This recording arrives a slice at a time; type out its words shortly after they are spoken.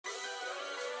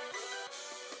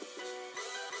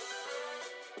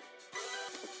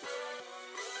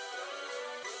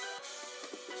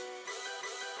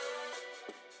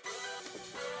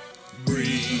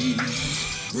Breathe,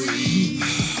 breathe.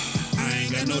 I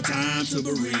ain't got no time to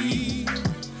bereave.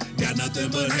 Got nothing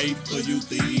but hate for you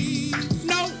thieves.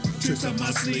 No tricks up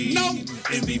my sleeve. No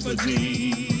envy for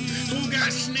G. Who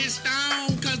got snitched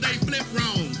on cause they flip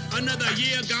wrong? Another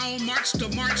year gone, March to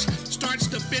March, starts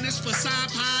to finish. Facade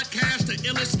podcast, the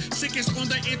illest, sickest on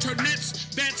the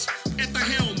internets. Bets at the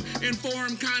helm,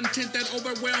 inform content that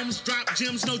overwhelms. Drop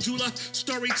gems, no jeweler.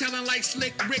 Storytelling like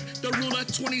Slick Rick, the ruler.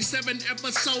 27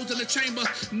 episodes in the chamber.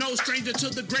 No stranger to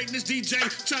the greatness. DJ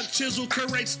Chuck Chisel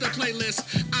curates the playlist.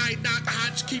 I Doc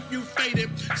Hodge keep you faded.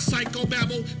 Psycho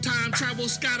babble, time travel,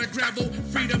 scatter gravel,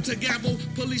 freedom to gavel.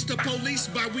 Police to police,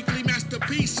 bi-weekly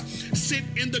masterpiece. Sit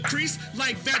in the crease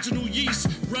like vaginal yeast.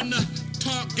 Run the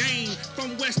talk game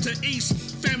from west to east.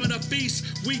 Famine or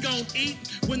feast, we gon' eat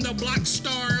when the block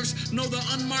starves. Know the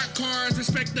unmarked cars,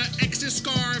 respect the exit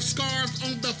scarves. Scarves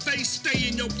on the face, stay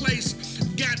in your place.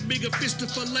 Got bigger fish to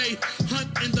fillet. Hunt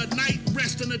in the night,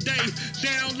 rest in the day.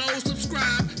 Download,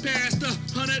 subscribe, pass the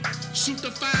 100. Shoot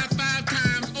the 5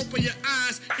 times, open your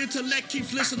eyes. Intellect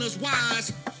keeps listeners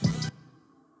wise.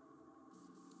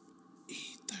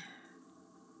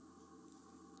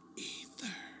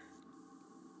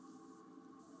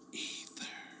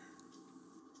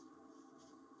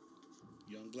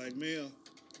 Young black male,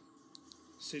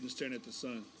 sitting staring at the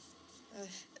sun.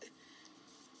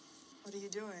 What are you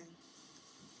doing?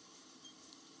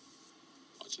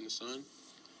 Watching the sun.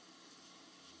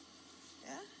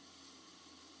 Yeah?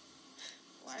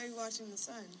 Why are you watching the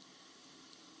sun?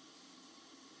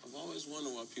 I've always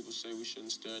wondered why people say we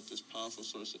shouldn't stare at this powerful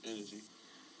source of energy.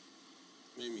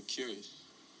 It made me curious.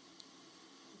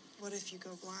 What if you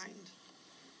go blind?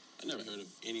 I never heard of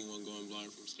anyone going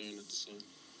blind from staring at the sun.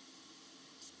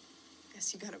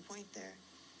 Guess you got a point there.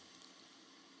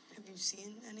 Have you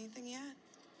seen anything yet?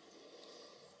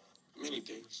 Many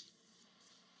things.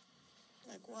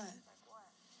 Like what?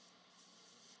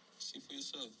 See for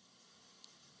yourself.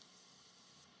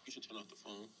 You should turn off the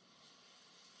phone.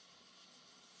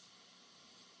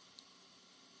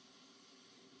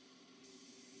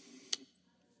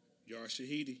 Yar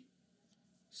Shahidi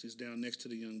sits down next to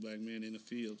the young black man in a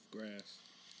field of grass,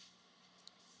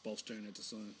 both staring at the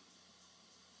sun.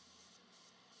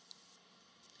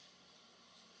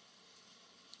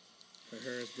 Her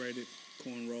hair is braided,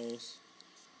 cornrows.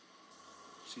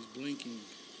 She's blinking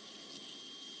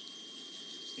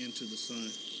into the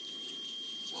sun.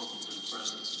 Welcome to the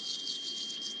present.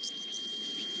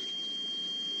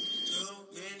 Too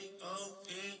many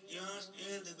opinions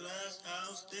in the glass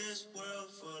house. This world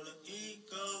full of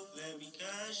ego. Let me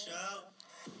cash out.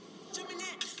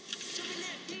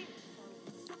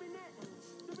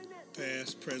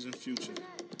 Past, present, future.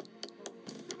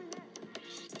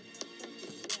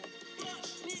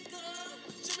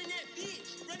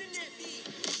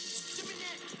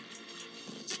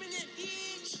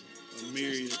 A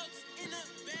myriad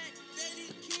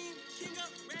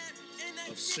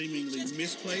of seemingly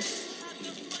misplaced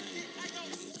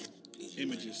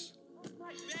images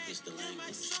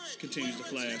continues to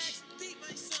flash.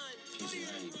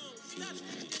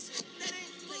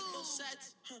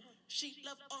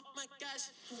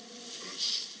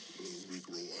 As we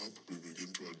grow up, we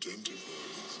begin to identify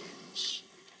with things,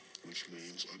 which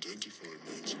means identify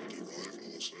means we derive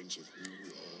our sense of who we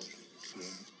are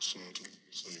from certain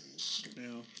things.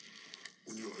 Now,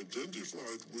 When you're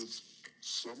identified with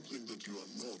something that you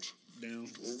are not, now,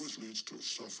 it always leads to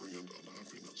suffering and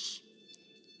unhappiness.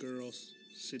 girls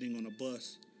sitting on a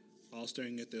bus, all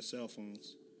staring at their cell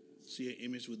phones, see an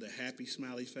image with a happy,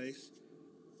 smiley face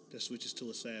that switches to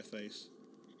a sad face.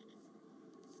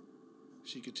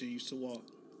 She continues to walk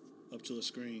up to a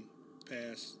screen,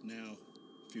 past, now,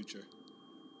 future.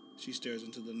 She stares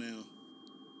into the now.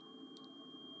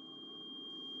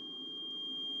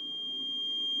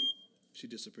 She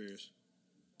disappears.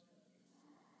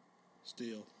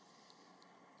 Still.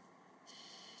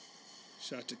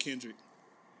 Shot to Kendrick,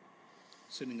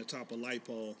 sitting atop a light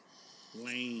pole,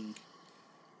 laying,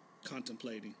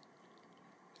 contemplating,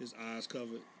 his eyes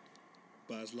covered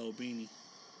by his low beanie.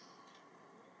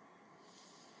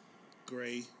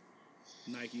 Gray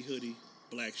Nike hoodie,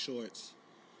 black shorts.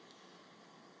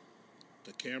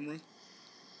 The camera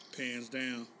pans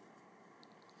down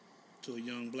to a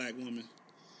young black woman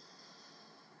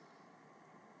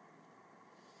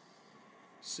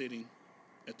sitting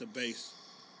at the base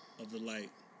of the light,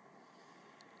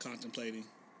 contemplating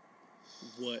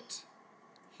what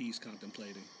he's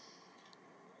contemplating.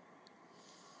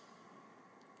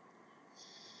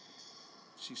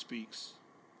 She speaks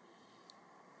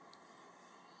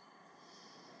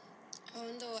I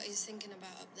wonder what he's thinking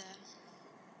about up there.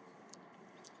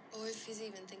 Or if he's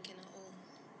even thinking at all.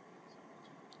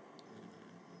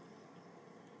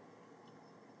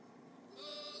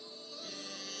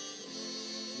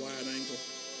 Wide angle.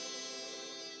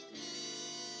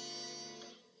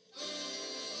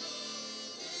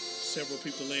 Several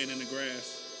people laying in the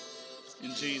grass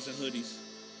in jeans and hoodies,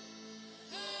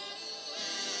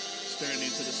 staring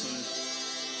into the sun.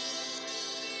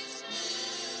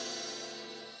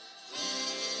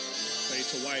 Fade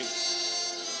to white.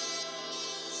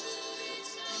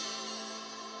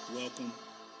 Welcome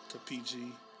to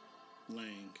PG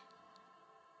Lang.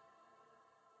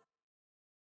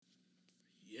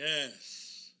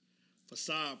 Yes.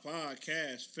 Facade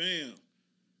Podcast fam.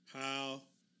 How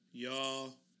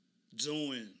y'all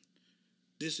doing?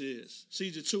 This is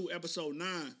Season 2, Episode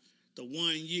 9, the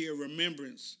 1 year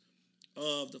remembrance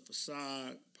of the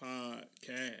Facade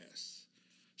Podcast.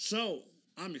 So,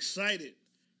 I'm excited,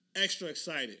 extra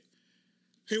excited.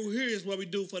 Here's what we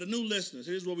do for the new listeners.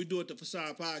 Here's what we do at the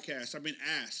Facade Podcast. I've been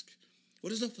asked,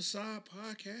 what is a Facade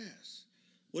Podcast?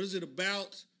 What is it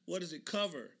about? What does it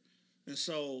cover? And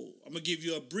so I'm going to give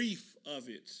you a brief of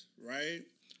it, right?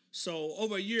 So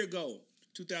over a year ago,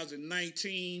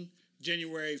 2019,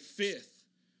 January 5th,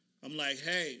 I'm like,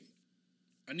 hey,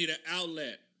 I need an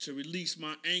outlet to release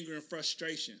my anger and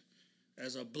frustration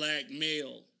as a black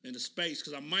male in the space,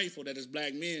 because I'm mindful that as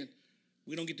black men,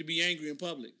 we don't get to be angry in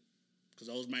public because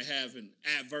those might have an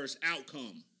adverse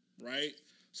outcome, right?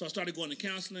 So I started going to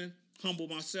counseling, humble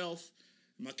myself.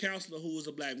 My counselor, who was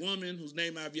a black woman, whose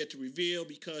name I've yet to reveal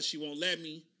because she won't let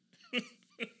me,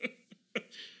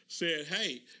 said,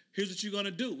 hey, here's what you're going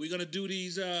to do. We're going to do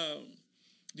these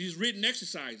written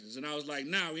exercises. And I was like,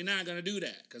 nah, we're not going to do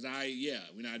that because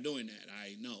we're not doing that.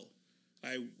 I know.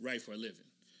 I write for a living.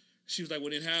 She was like, well,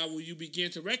 then how will you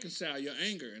begin to reconcile your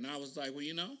anger? And I was like, well,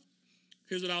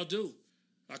 here's what I'll do.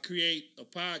 I'll create a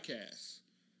podcast.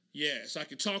 Yeah, so I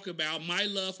can talk about my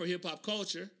love for hip-hop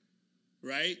culture,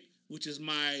 right? Which is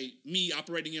me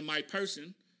operating in my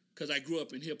person, because I grew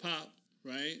up in hip-hop,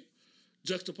 right?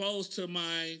 Juxtaposed to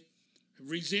my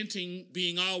resenting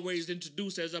being always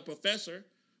introduced as a professor,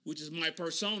 which is my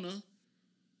persona,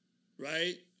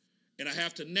 right? And I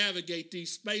have to navigate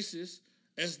these spaces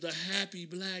as the happy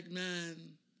black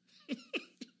man.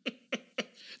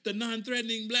 The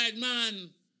non-threatening black man.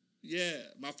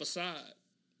 Yeah, my facade,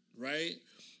 right?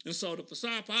 And so the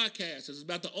Facade Podcast is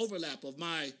about the overlap of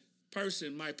my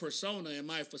person, my persona, and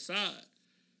my facade,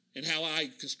 and how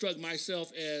I construct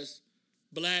myself as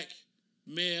black,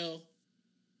 male,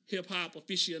 hip-hop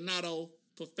aficionado,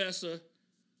 professor,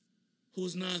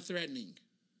 who's non-threatening,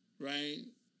 right?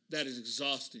 That is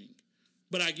exhausting,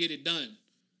 but I get it done.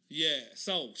 Yeah,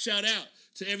 so shout out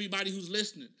to everybody who's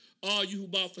listening. All you who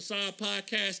bought Facade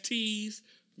Podcast tees,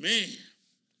 man,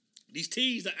 these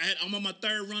tees, I'm on my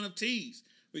third run of tees.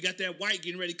 We got that white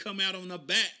getting ready to come out on the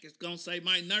back. It's going to say,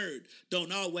 my nerd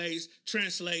don't always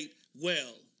translate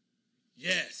well.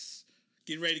 Yes.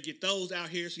 Getting ready to get those out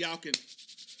here so y'all can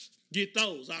get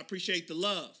those. I appreciate the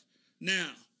love.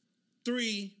 Now,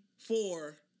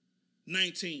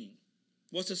 3/4/19.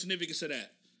 What's the significance of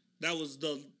that? That was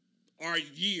our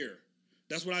year.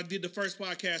 That's when I did the first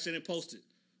podcast and it posted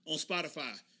on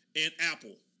Spotify and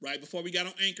Apple, right? Before we got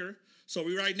on Anchor. So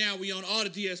we on all the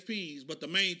DSPs, but the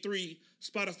main three,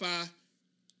 Spotify,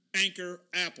 Anchor,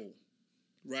 Apple,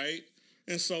 right?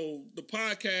 And so the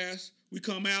podcast, we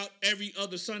come out every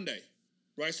other Sunday,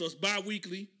 right? So it's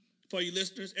bi-weekly for you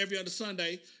listeners. Every other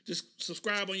Sunday, just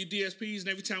subscribe on your DSPs, and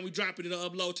every time we drop it, it'll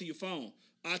upload to your phone.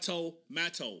 Atto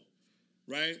Matto,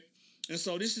 right? And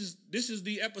so this is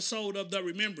the episode of the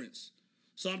remembrance.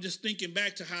 So I'm just thinking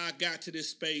back to how I got to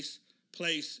this space,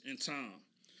 place, and time.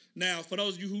 Now, for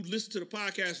those of you who listen to the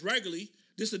podcast regularly,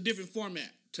 this is a different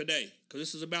format today, because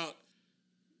this is about,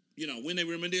 when they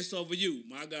reminisce over you.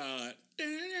 My God.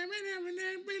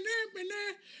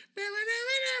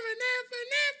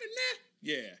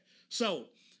 Yeah. So,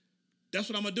 that's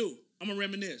what I'm going to do. I'm going to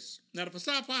reminisce. Now, the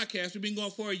Facade Podcast, we've been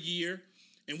going for a year,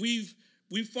 and we've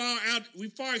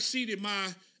far exceeded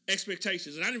my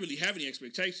expectations. And I didn't really have any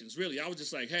expectations, really. I was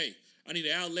just like, hey, I need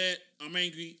an outlet. I'm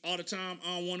angry all the time.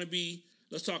 I don't want to be.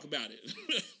 Let's talk about it.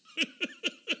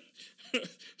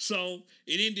 So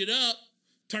it ended up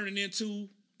turning into,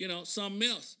 something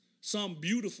else, something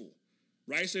beautiful,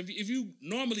 right? So if you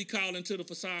normally call into the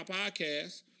Facade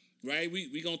Podcast, right,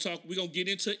 we're going to get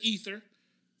into Ether,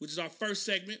 which is our first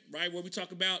segment, right, where we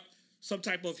talk about some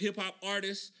type of hip-hop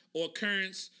artist or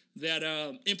occurrence that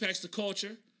impacts the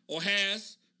culture or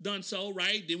has done so,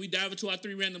 right? Then we dive into our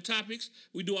 3 random topics.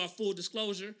 We do our full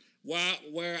disclosure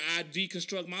where I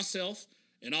deconstruct myself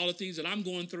and all the things that I'm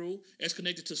going through as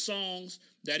connected to songs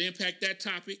that impact that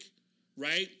topic,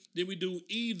 right? Then we do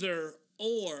either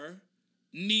or,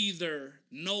 neither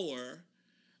nor.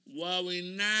 What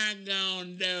we not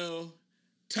gonna do,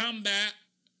 talking about,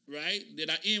 right? Then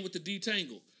I end with the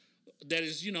detangle. That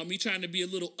is, me trying to be a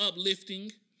little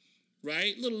uplifting,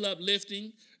 right? A little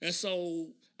uplifting. And so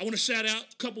I want to shout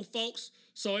out a couple folks.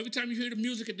 So every time you hear the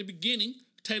music at the beginning,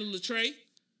 Taylor Latre,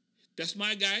 that's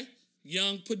my guy,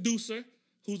 young producer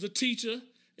who's a teacher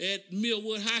at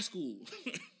Millwood High School.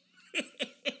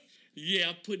 Yeah,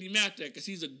 I'm putting him out there because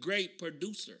he's a great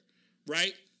producer,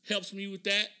 right? Helps me with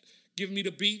that, giving me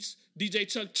the beats. DJ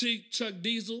Chuck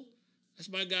Diesel, that's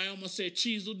my guy. I almost said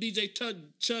Cheezel. DJ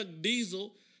Chuck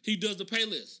Diesel, he does the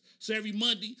playlist. So every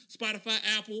Monday, Spotify,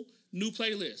 Apple, new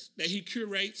playlist that he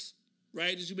curates,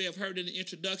 right? As you may have heard in the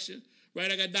introduction,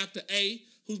 right? I got Dr. A,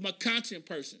 who's my content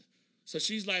person. So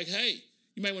she's like, hey,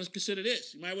 you might want to consider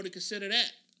this. You might want to consider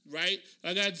that, right?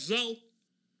 I got Zoe,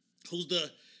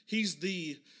 he's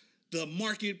the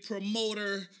market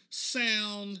promoter,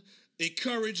 sound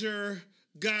encourager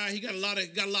guy. He got a lot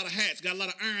of hats, got a lot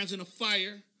of irons in the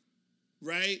fire,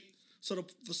 right? So the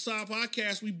Facade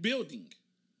Podcast, we building,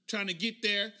 trying to get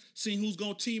there, seeing who's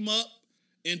gonna team up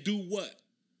and do what,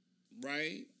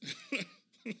 right?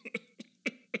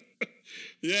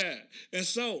 Yeah, and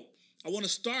so I want to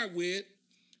start with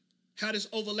how this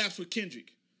overlaps with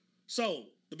Kendrick. So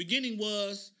the beginning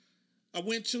was I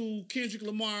went to Kendrick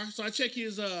Lamar, so I check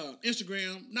his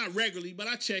Instagram, not regularly, but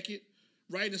I check it,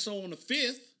 right? And so on the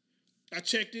 5th, I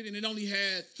checked it, and it only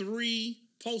had 3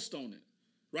 posts on it,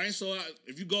 right? So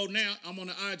if you go now, I'm on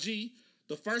the IG.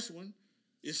 The first one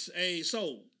is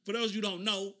so for those of you who don't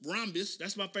know, rhombus,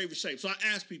 that's my favorite shape. So I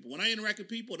ask people, when I interact with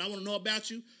people and I want to know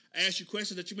about you, I ask you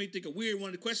questions that you may think are weird. One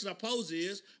of the questions I pose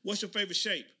is, what's your favorite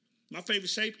shape? My favorite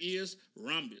shape is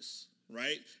rhombus,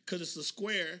 right? Because it's a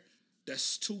square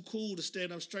that's too cool to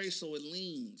stand up straight, so it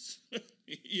leans.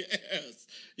 Yes.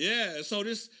 Yeah, so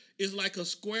this is like a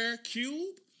square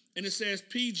cube, and it says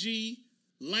PG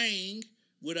Lang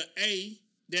with an A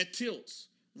that tilts,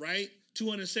 right?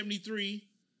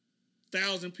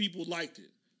 273,000 people liked it.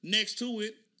 Next to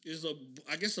it is a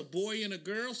boy and a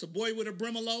girl. It's a boy with a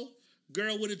bremolo,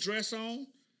 girl with a dress on.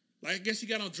 Like, I guess he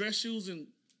got on dress shoes and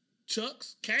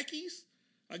Chucks, khakis,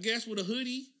 I guess, with a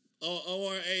hoodie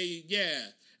or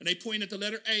and they point at the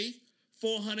letter A,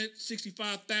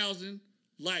 465,000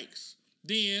 likes.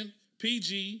 Then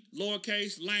PG,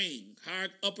 lowercase Lang,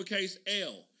 uppercase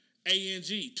L,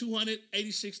 ANG,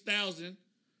 286,000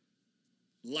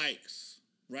 likes,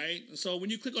 right? And so when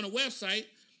you click on the website,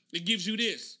 it gives you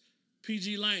this,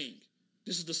 PG Lang.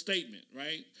 This is the statement,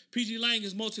 right? PG Lang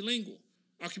is multilingual.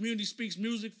 Our community speaks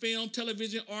music, film,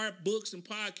 television, art, books, and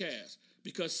podcasts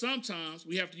because sometimes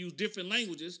we have to use different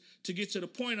languages to get to the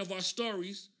point of our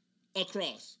stories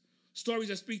across. Stories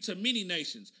that speak to many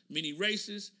nations, many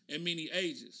races, and many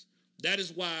ages. That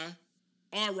is why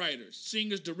our writers,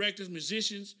 singers, directors,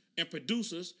 musicians, and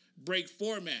producers break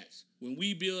formats when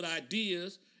we build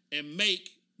ideas and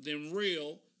make them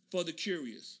real for the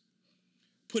curious.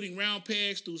 Putting round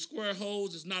pegs through square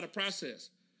holes is not a process,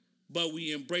 but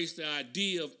we embrace the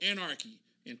idea of anarchy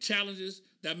and challenges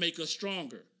that make us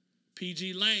stronger.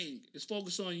 PG Lang is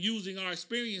focused on using our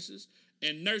experiences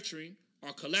and nurturing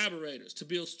our collaborators to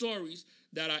build stories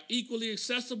that are equally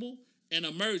accessible and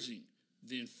emerging,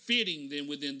 then fitting them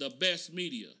within the best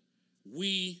media.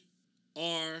 We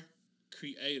are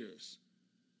creators.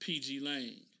 PG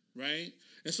Lang, right?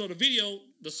 And so the video,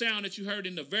 the sound that you heard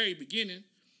in the very beginning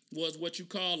was what you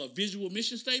call a visual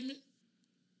mission statement.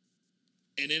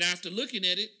 And then after looking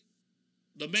at it,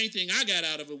 the main thing I got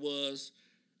out of it was,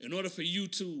 in order for you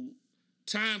to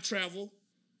time travel,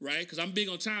 right? Because I'm big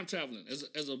on time traveling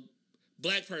as a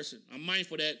black person. I'm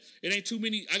mindful that it ain't too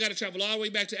many. I got to travel all the way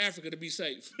back to Africa to be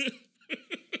safe.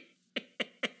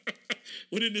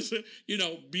 Within this,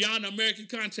 beyond American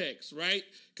context, right?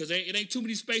 Because it ain't too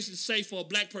many spaces safe for a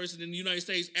black person in the United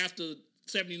States after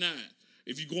 79,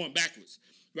 if you're going backwards,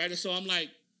 right? And so I'm like,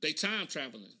 they time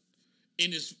traveling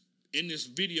in this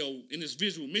video, in this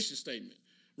visual mission statement,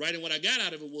 right? And what I got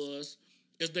out of it was,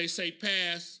 is they say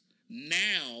past,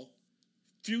 now,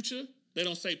 future, they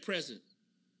don't say present.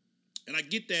 And I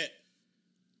get that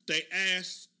they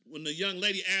asked, when the young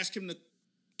lady asked him to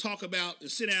talk about and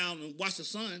sit down and watch the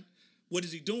sun, what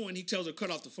is he doing? He tells her,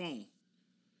 cut off the phone.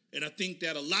 And I think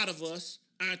that a lot of us,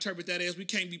 I interpret that as we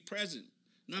can't be present.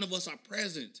 None of us are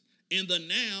present in the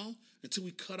now until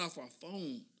we cut off our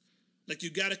phone. Like, you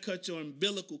got to cut your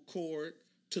umbilical cord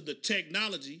to the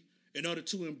technology in order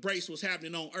to embrace what's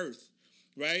happening on Earth,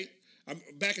 right?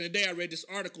 Back in the day, I read this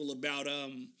article about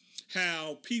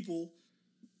how people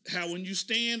how when you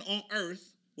stand on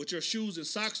earth with your shoes and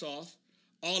socks off,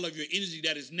 all of your energy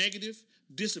that is negative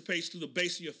dissipates through the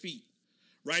base of your feet,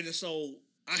 right? And so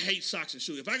I hate socks and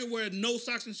shoes. If I could wear no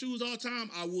socks and shoes all the time,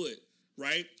 I would,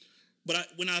 right? But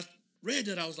when I read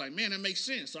that, I was like, man, that makes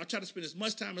sense. So I try to spend as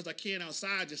much time as I can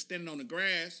outside just standing on the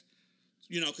grass,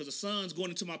 because the sun's going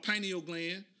into my pineal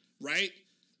gland, right?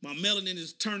 My melanin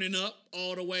is turning up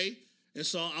all the way. And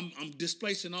so I'm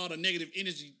displacing all the negative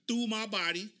energy through my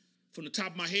body from the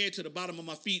top of my head to the bottom of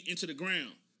my feet into the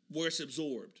ground where it's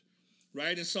absorbed,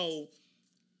 right? And so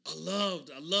I love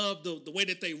the way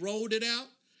that they rolled it out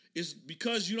is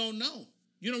because you don't know.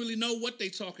 You don't really know what they're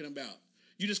talking about.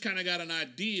 You just kind of got an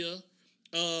idea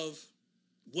of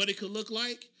what it could look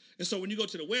like. And so when you go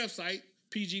to the website,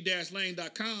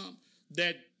 pg-lane.com,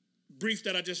 that brief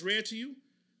that I just read to you,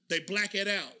 they black it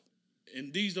out.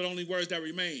 And these are the only words that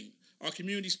remain. Our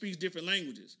community speaks different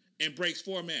languages and breaks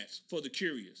formats for the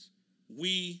curious.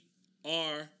 We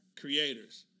are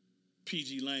creators.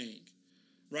 PG Lang,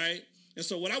 right? And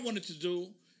so what I wanted to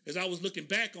do is I was looking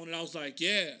back on it. I was like,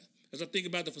 yeah, as I think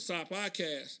about the Facade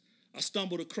Podcast, I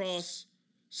stumbled across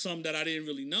some that I didn't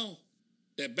really know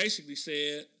that basically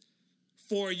said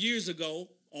 4 years ago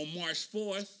on March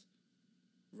 4th,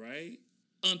 right,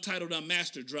 Untitled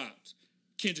Unmastered dropped.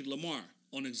 Kendrick Lamar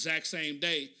on the exact same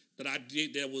day that I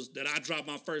dropped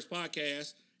my first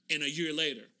podcast, and a year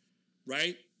later,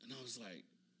 right? And I was like,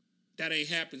 that ain't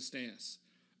happenstance,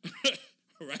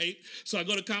 right? So I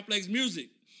go to Complex Music,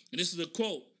 and this is a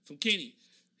quote from Kenny.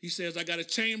 He says, I got a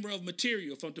chamber of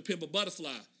material from To Pimp a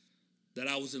Butterfly that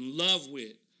I was in love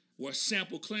with, where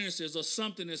sample clearances or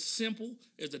something as simple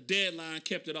as the deadline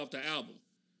kept it off the album.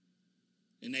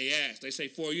 And they say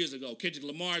 4 years ago, Kendrick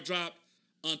Lamar dropped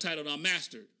Untitled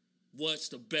Unmastered. What's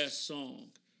the best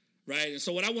song, right? And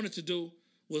so what I wanted to do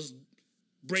was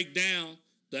break down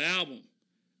the album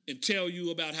and tell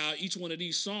you about how each one of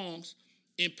these songs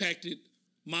impacted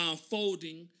my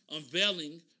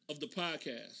unveiling of the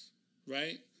podcast,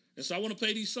 right? And so I want to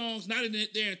play these songs, not in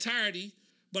their entirety,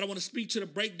 but I want to speak to the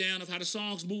breakdown of how the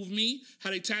songs moved me, how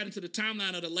they tied into the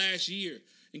timeline of the last year,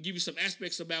 and give you some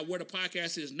aspects about where the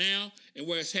podcast is now and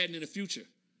where it's heading in the future,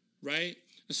 right?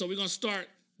 And so we're going to start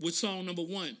with song number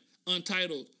 1,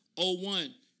 Untitled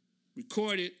 01,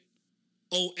 recorded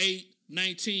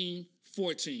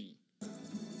 08/19/14.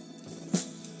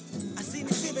 I seen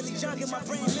it vividly jogging my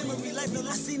brain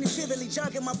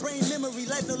memory.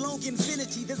 Life no longer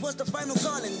infinity. This was the final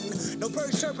calling. No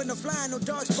birds chirping or flying, no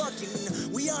dogs barking.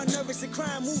 We are nervous and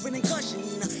crying, moving and gushing.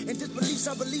 In disbeliefs,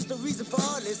 I believe the reason for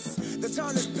all this. The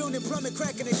town is building, plumbing,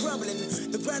 cracking and crumbling.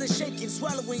 The ground is shaking,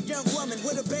 swallowing young woman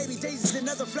with a baby, daisies and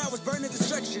other flowers burning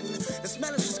destruction. The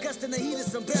smell is disgusting, the heat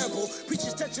is unbearable.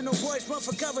 Preachers touching no boys, run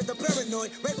for cover, the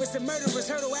paranoid. Rapists and murderers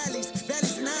hurdle alleys,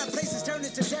 valleys and high places turn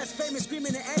into death, famous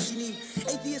screaming in agony.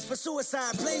 Atheists for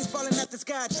suicide, planes falling out the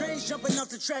sky, trains jumping off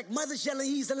the track, mothers yelling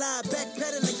he's alive,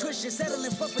 backpedaling Christians,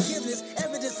 settling for forgiveness.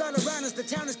 Evidence all around us, the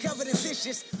town is covered in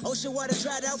fishes. Ocean water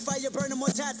dried out, fire burning more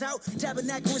tots out.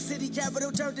 Tabernacle and city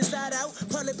capital turned inside out.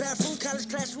 Public bathroom, college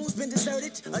classrooms been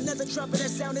deserted. Another trumpet that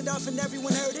sounded off and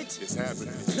everyone heard it. It's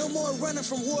happening. No more running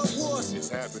from wars. It's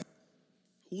happening.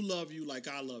 Who love you like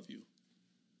I love you,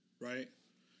 right?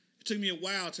 It took me a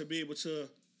while to be able to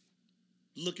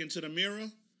look into the mirror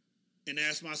and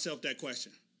ask myself that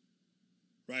question,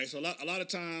 right? So a lot of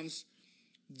times,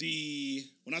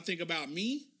 when I think about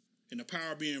me and the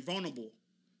power of being vulnerable,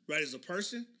 right, as a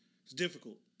person, it's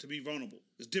difficult to be vulnerable.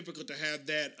 It's difficult to have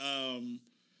that,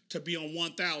 to be on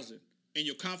 1,000 in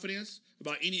your confidence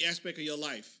about any aspect of your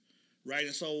life, right?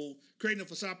 And so creating the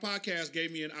Facade Podcast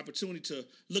gave me an opportunity to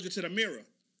look into the mirror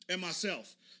at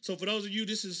myself. So for those of you,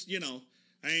 this is,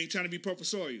 I ain't trying to be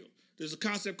professorial. There's a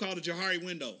concept called the Johari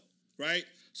window, right?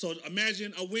 So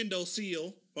imagine a window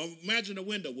sill, or imagine a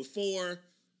window with 4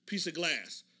 pieces of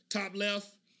glass. Top left,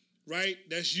 right,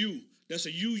 that's you. That's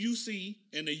a you see,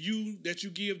 and the you that you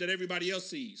give that everybody else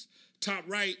sees. Top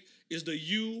right is the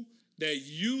you that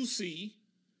you see,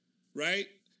 right,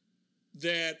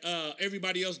 that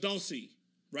everybody else don't see,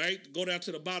 right? Go down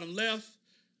to the bottom left,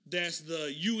 that's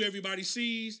the you everybody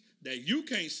sees that you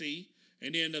can't see,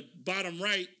 and then the bottom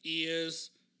right is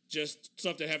just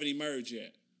stuff that haven't emerged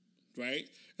yet, right?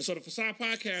 And so the Facade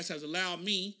Podcast has allowed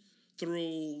me,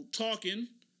 through talking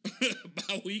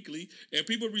bi-weekly and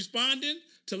people responding,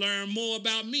 to learn more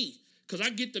about me. Because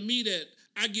I get the me that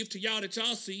I give to y'all that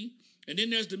y'all see, and then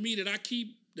there's the me that I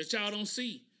keep that y'all don't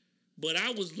see. But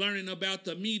I was learning about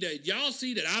the me that y'all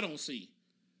see that I don't see,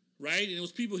 right? And it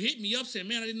was people hitting me up saying,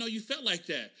 man, I didn't know you felt like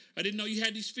that. I didn't know you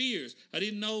had these fears. I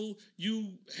didn't know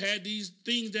you had these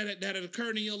things that had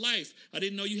occurred in your life. I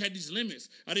didn't know you had these limits.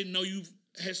 I didn't know you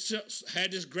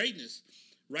had this greatness,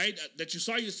 right? That you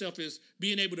saw yourself as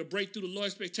being able to break through the low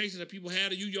expectations that people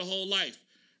had of you your whole life,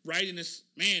 right? And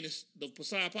the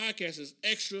Pasai podcast is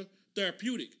extra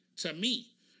therapeutic to me,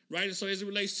 right? And so as it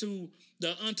relates to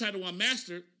the Untitled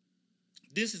Unmastered,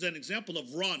 this is an example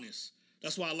of rawness.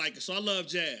 That's why I like it. So I love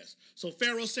jazz. So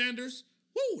Pharoah Sanders,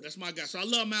 woo, that's my guy. So I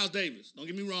love Miles Davis. Don't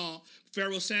get me wrong.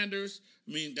 Pharoah Sanders,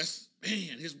 I mean,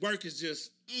 his work is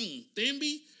just,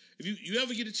 Themby. If you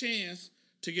ever get a chance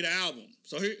to get an album.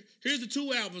 So here's the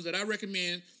two albums that I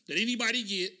recommend that anybody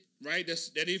get, right?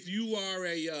 That if you are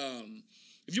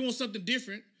if you want something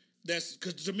different,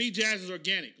 because to me, jazz is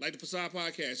organic. Like the Facade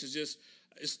Podcast,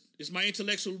 it's my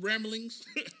intellectual ramblings.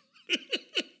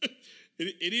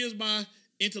 It is my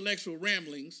intellectual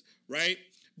ramblings, right?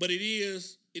 But it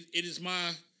is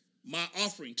my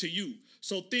offering to you.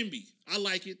 So Themby, I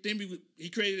like it. Themby, he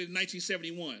created it in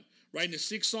 1971, right? And there's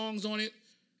 6 songs on it.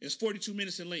 It's 42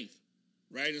 minutes in length,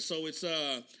 right? And so it's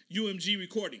UMG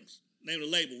Recordings, name of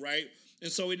the label, right?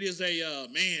 And so it is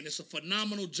it's a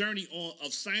phenomenal journey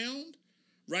of sound,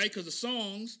 right? Because the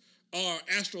songs are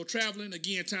Astro Traveling,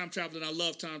 again, time traveling. I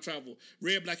love time travel.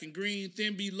 Red, Black, and Green,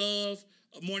 Themby, Love,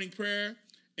 A Morning Prayer,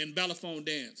 and Balafone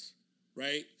Dance,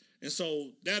 right? And so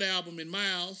that album in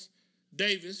Miles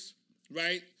Davis,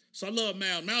 right? So I love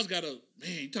Miles. Miles got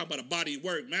you talk about a body of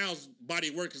work. Miles' body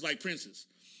of work is like Prince's,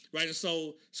 right? And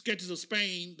so Sketches of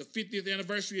Spain, the 50th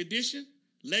anniversary edition,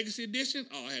 Legacy edition,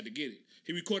 I had to get it.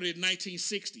 He recorded it in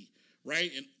 1960,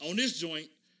 right? And on this joint,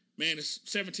 man, it's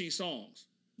 17 songs,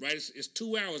 right? It's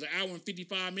 2 hours, 1 hour and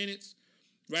 55 minutes,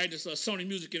 right? It's Sony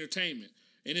Music Entertainment.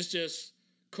 And it's just,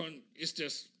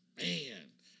 man,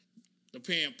 the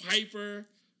Pan Piper,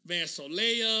 Van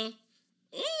Solea,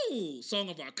 Song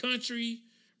of Our Country,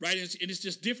 right? And it's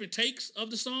just different takes of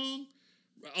the songs,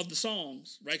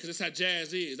 right? Because that's how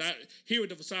jazz is. Here at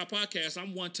the Facade Podcast,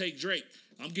 I'm one take Drake.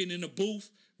 I'm getting in the booth,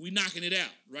 we knocking it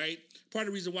out, right? Part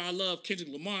of the reason why I love Kendrick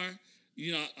Lamar,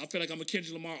 I feel like I'm a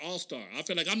Kendrick Lamar all-star. I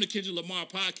feel like I'm the Kendrick Lamar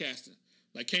podcasting.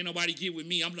 Like, can't nobody get with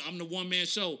me. I'm the one-man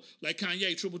show. Like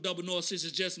Kanye, Triple Double No Assist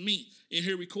is just me in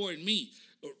here recording me.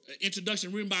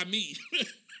 Introduction written by me.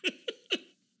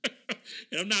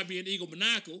 And I'm not being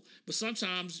egomaniacal, but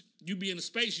sometimes you be in a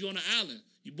space, you're on an island.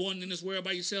 You're born in this world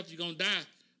by yourself, you're going to die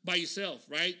by yourself,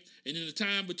 right? And in the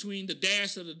time between the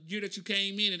dash of the year that you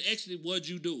came in and exited, what'd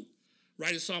you do?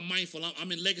 Right? And so I'm mindful.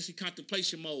 I'm in legacy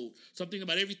contemplation mode. So I'm thinking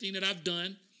about everything that I've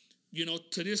done,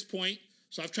 to this point.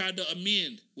 So I've tried to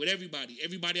amend with everybody.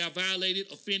 Everybody I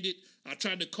violated, offended, I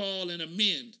tried to call and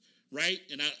amend, right?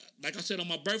 And like I said on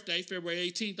my birthday,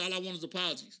 February 18th, all I want is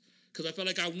apologies. Because I felt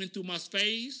like I went through my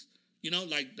phase,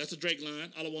 like that's a Drake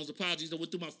line. All I want is apologies. I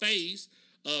went through my phase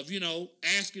of,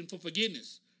 asking for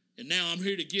forgiveness. And now I'm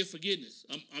here to give forgiveness.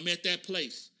 I'm at that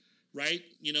place, right?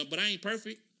 But I ain't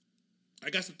perfect. I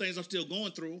got some things I'm still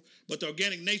going through, but the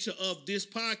organic nature of this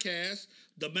podcast,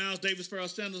 the Miles Davis, Pharoah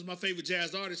Sanders, my favorite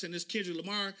jazz artist, and this Kendrick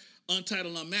Lamar,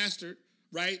 Untitled Unmastered,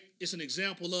 right? It's an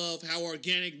example of how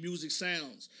organic music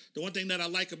sounds. The one thing that I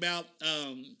like about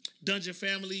Dungeon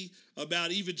Family, about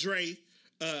Eva Dre,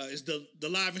 is the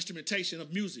live instrumentation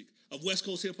of music, of West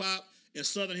Coast hip-hop and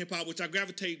Southern hip-hop, which I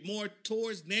gravitate more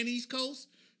towards than East Coast,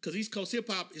 because East Coast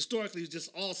hip-hop historically is just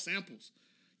all samples.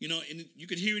 And you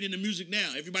can hear it in the music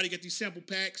now. Everybody got these sample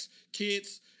packs,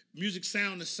 kids, music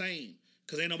sound the same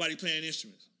because ain't nobody playing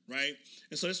instruments, right?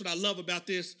 And so that's what I love about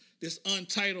this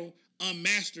Untitled,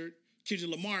 Unmastered Kendrick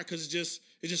Lamar, because it's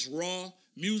just raw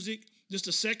music. Just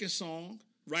the second song,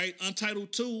 right?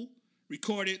 Untitled 2,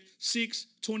 recorded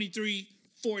 6/23/14.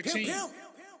 Pimp.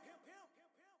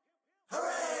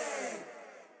 Hooray!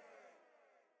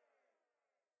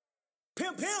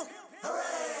 Pimp. Hooray!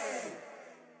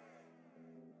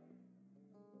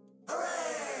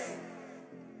 Hooray!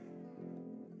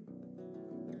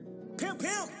 Pimp.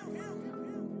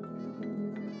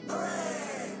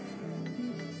 Hooray!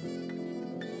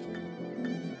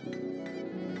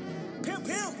 Pimp.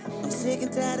 I'm sick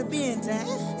and tired of being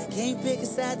tired. Can't pick a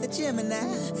side the Gemini.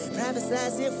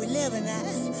 Prophesize if we live or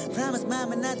not. Promise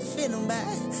mama not to fit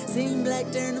nobody. Seen black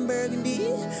turning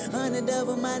burgundy. On the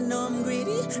double, I know I'm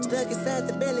greedy. Stuck inside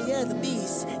the belly of the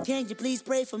beast. Can you please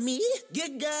pray for me?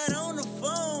 Get God on the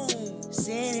phone.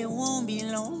 Said it won't be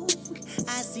long.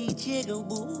 I see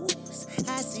jigaboos.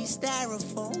 I see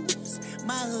styrofoams.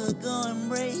 My hood going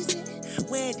crazy.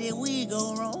 Where did we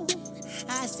go wrong?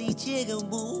 I see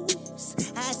jigaboos.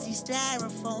 I see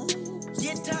styrofoam.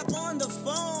 Get top on the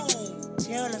phone.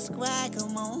 Tell the squad,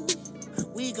 come on.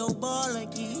 We go ball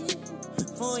again.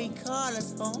 Before he call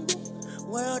us home.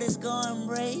 World is going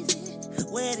crazy.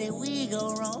 Where did we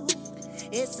go wrong?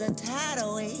 It's a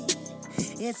tidal wave.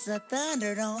 It's a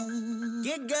Thunderdome.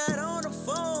 Get God on the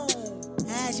phone.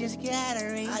 I just got a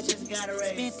raise.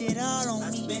 Spent it all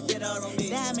on me.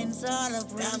 Diamonds all a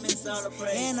praise.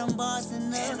 And I'm bossing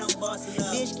up.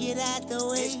 Bitch, get out the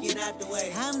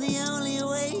way. I'm the only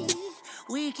way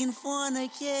we can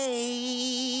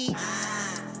fornicate.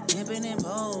 Pimping and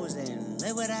posing.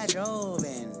 Look what I drove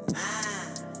in.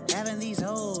 Having these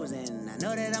hoes and I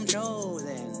know that I'm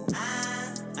chosen.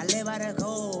 I live by the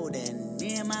code and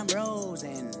me and my bros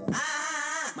and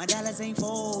my dollars ain't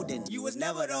folding. You was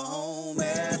never the homie.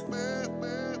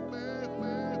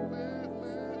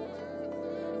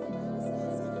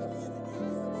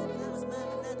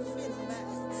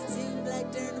 Seen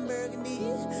black turning burgundy.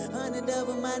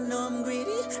 Underdouble, I know I'm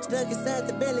greedy. Stuck inside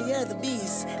the belly of the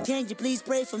beast. Can you please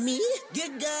pray for me?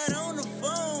 Get God on the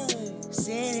phone.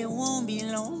 Said it won't be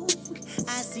long.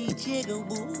 I see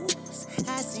jigaboos.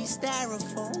 I see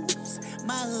styrofoams.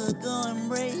 My hood going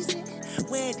brazen.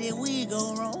 Where did we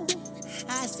go wrong?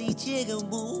 I see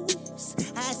jigaboos.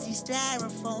 I see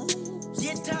styrofoams.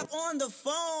 Get top on the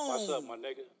phone. What's up, my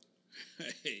nigga?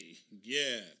 Hey,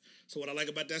 yeah. So what I like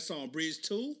about that song, Bridge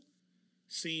 2,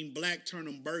 seen black turn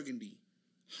them burgundy.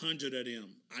 100 of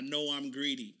them. I know I'm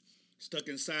greedy. Stuck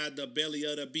inside the belly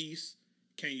of the beast.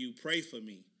 Can you pray for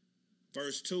me?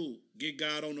 Verse 2, get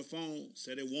God on the phone.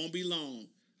 Said it won't be long.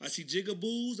 I see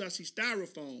jigaboos. I see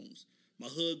styrofoams. My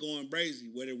hood going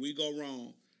brazy. Where did we go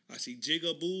wrong? I see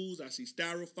jigaboos. I see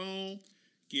styrofoam.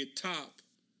 Get Top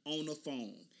on the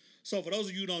phone. So for those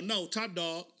of you who don't know, Top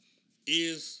Dog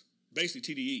is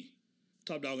basically TDE.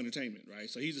 Top Dog Entertainment, right?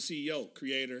 So he's the CEO,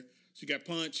 creator. So you got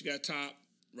Punch, you got Top,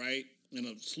 right? And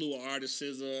a slew of artists,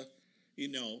 SZA, you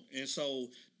know. And so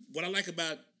what I like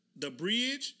about the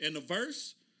bridge and the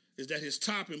verse is that his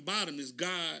top and bottom is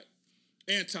God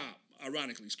and Top,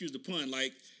 ironically. Excuse the pun.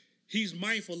 Like, he's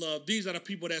mindful of, these are the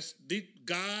people that's,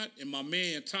 God and my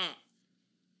man Top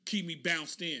keep me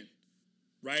bounced in,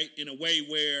 right? In a way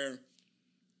where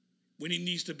when he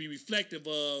needs to be reflective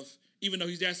of, even though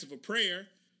he's asking for prayer,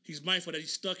 he's mindful that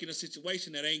he's stuck in a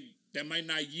situation that might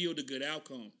not yield a good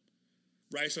outcome,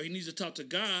 right? So he needs to talk to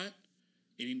God,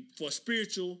 and for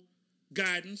spiritual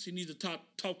guidance, he needs to talk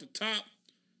to Top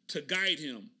to guide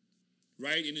him,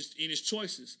 right? In his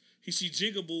choices. He sees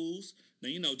jigaboos. Now,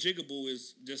 you know, jigaboo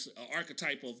is just an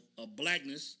archetype of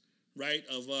blackness, right?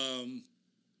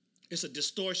 It's a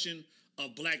distortion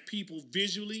of black people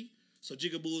visually. So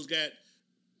jigaboos got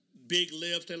big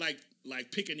lips. They're like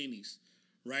pickaninnies,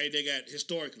 right? They got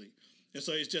historically. And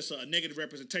so it's just a negative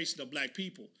representation of black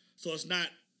people. So he's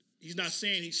not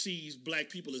saying he sees black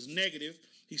people as negative.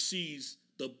 He sees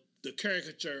the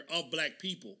caricature of black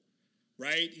people,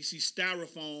 right? He sees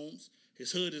styrofoams.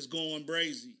 His hood is going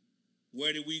brazy.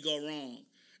 Where did we go wrong?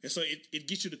 And so it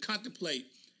gets you to contemplate.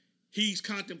 He's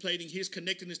contemplating his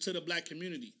connectedness to the black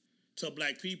community, to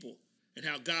black people, and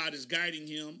how God is guiding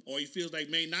him, or he feels like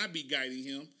may not be guiding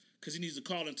him because he needs to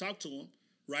call and talk to him,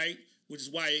 right? Which is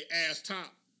why he asked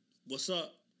Top, what's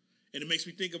up? And it makes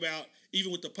me think about,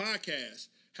 even with the podcast,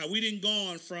 how we didn't go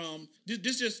on from,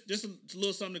 this is a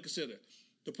little something to consider.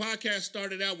 The podcast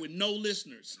started out with no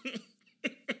listeners.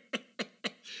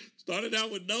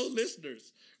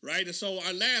 Right? And so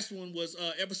our last one was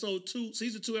episode 2,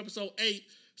 season 2, episode 8,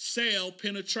 Sale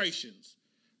Penetrations,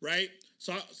 right?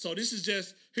 So this is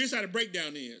just, here's how the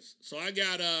breakdown is. So I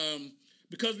got,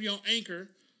 because we on Anchor,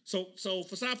 so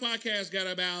Facade Podcast got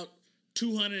about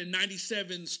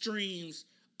 297 streams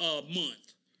a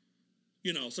month.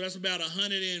 You know, so that's about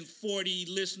 140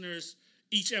 listeners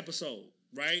each episode,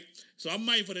 right? So I'm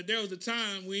mindful that there was a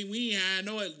time we had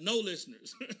no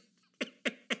listeners.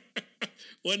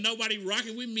 Wasn't nobody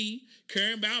rocking with me,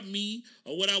 caring about me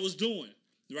or what I was doing,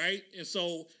 right? And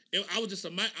so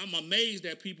I'm amazed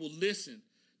that people listen,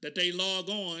 that they log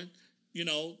on, you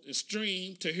know, and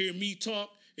stream to hear me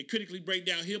talk and critically break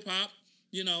down hip hop,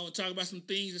 you know, and talk about some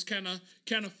things that's kind of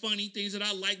funny, things that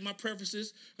I like, my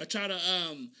preferences. I try to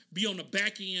be on the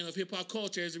back end of hip hop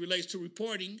culture as it relates to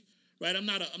reporting, right? I'm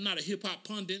not a hip hop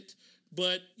pundit,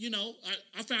 but you know,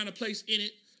 I found a place in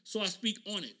it, so I speak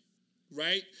on it,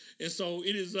 right? And so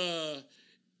it's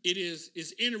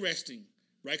interesting,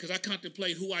 right? Because I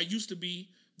contemplate who I used to be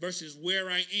versus where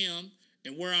I am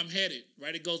and where I'm headed,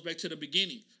 right? It goes back to the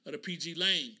beginning of the PG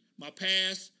Lane, my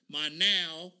past, my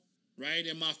now, right,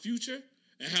 and my future,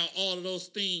 and how all of those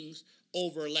things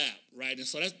overlap, right? And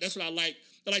so that's what I like.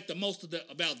 I like the most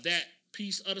about that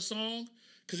piece of the song,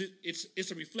 because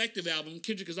it's a reflective album.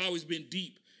 Kendrick has always been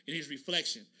deep in his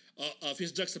reflection of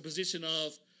his juxtaposition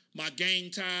of my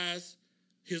gang ties,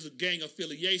 his gang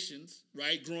affiliations,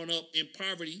 right, growing up in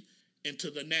poverty,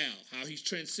 into the now, how he's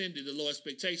transcended the low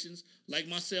expectations. Like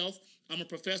myself, I'm a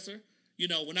professor.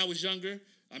 when I was younger,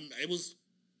 it was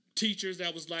teachers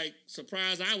that was like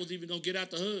surprised I was even gonna get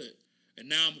out the hood, and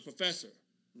now I'm a professor,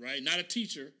 right? Not a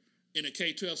teacher in a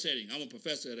K-12 setting. I'm a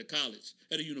professor at a college,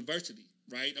 at a university,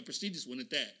 right? A prestigious one at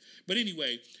that. But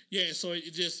anyway, yeah. So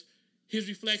it just his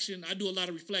reflection. I do a lot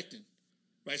of reflecting,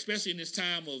 right? Especially in this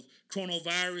time of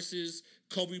coronaviruses,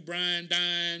 Kobe Bryant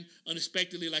dying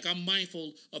unexpectedly. Like I'm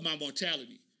mindful of my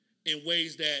mortality in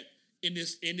ways that in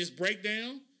this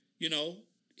breakdown,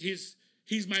 he's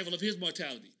mindful of his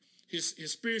mortality, his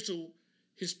spiritual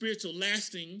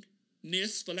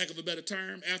lastingness, for lack of a better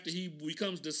term, after he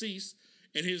becomes deceased,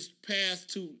 and his path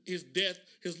to his death,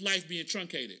 his life being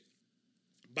truncated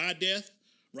by death,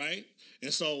 right?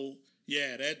 And so,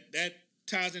 yeah, that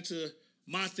ties into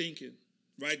my thinking,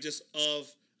 right? Just of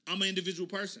I'm an individual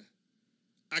person.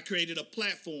 I created a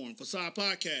platform for Side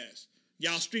Podcast.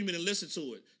 Y'all stream it and listen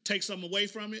to it. Take something away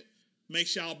from it,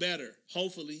 makes y'all better,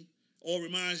 hopefully, or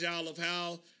reminds y'all of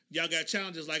how y'all got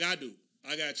challenges like I do.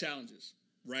 I got challenges,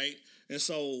 right? And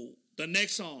so the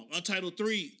next song, Untitled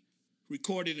 3,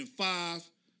 recorded in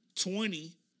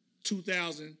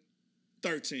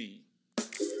 5/20/2013.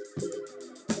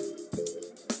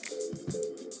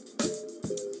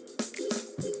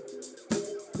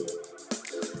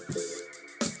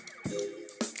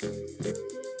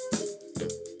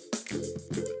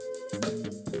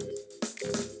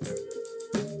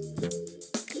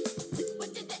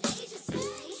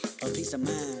 Peace of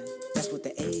mind, that's what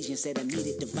the Asian said. I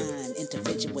needed divine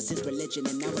intervention was his religion,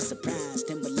 and I was surprised.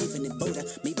 Him believing in Buddha,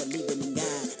 me believing in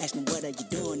God. Asked him what are you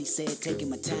doing, he said taking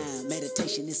my time.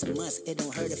 Meditation is a must, it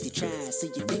don't hurt if you try.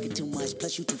 See you thinking too much,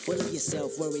 plus you too full of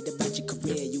yourself. Worried about your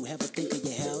career, you ever think of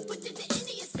your health? What did the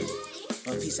Indian say?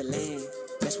 A piece of land,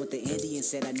 that's what the Indian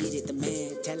said. I needed the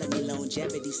man, telling me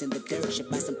longevity's in the dirt. Should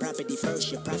buy some property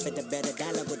first, your profit a better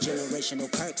dollar with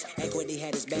generational perks. Equity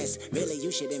had its best, really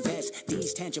you should invest.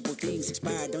 These tangible things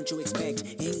expire, don't you expect?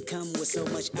 Income with so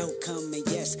much outcome, and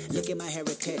yes, look at my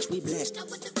heritage, we blessed. Now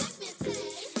what the black man say?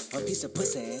 A piece of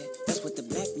pussy, that's what the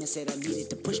black man said. I needed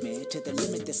to push me to the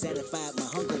limit that satisfied my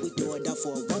hunger. We do it all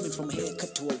for a woman, from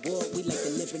haircut to a war. We like to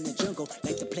live in the jungle,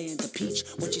 like to play in the peach.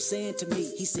 What you saying to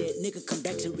me? He said, nigga, come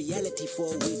back to reality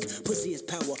for a week. Pussy is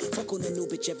power, fuck on a new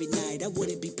bitch every night. I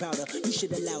wouldn't be prouder, you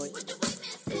should allow it. What the white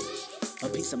man say? A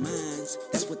piece of minds,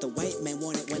 that's what the white man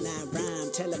wanted when I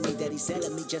rhyme. Telling me that he's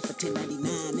selling me just for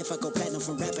 $10.99. If I go platinum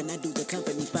from rapping, I do the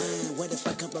company fine. What if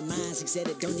I compromise? He said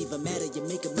it don't even matter. You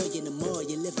make $1 million or more,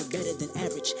 you're living better than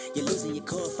average. You're losing your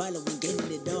core following, gaining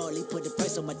it all. He put a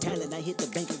price on my talent, I hit the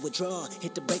bank and withdraw.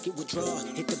 Hit the bank and withdraw,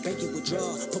 hit the bank and withdraw.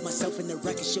 Put myself in the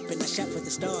rocket ship and I shot for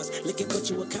the stars. Look at what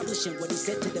you accomplishing, what he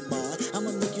said to the bar.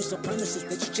 I'ma make you some promises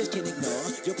that you just can't ignore.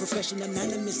 Your profession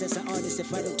anonymous as an artist.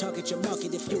 If I don't talk at your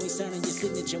market, if you ain't signing your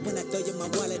signature, when I throw you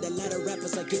my wallet, a lot of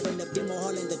rappers are giving up demo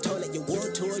hall in the toilet. Your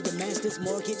world tour, your master's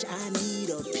mortgage, I need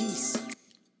a piece.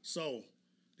 So,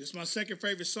 this is my second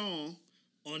favorite song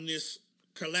on this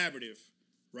collaborative,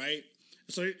 right?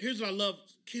 So here's what I love.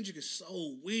 Kendrick is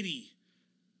so witty,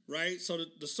 right? So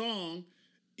the song,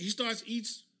 he starts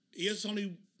each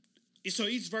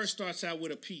verse starts out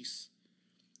with a piece,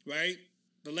 right?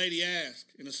 The lady asked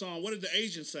in the song, what did the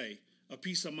Asian say? A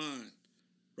piece of mind,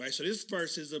 right? So this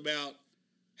verse is about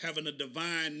having a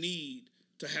divine need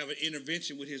to have an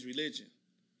intervention with his religion,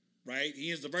 right? He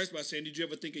ends the verse by saying, did you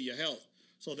ever think of your health?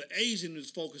 So the Asian is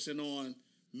focusing on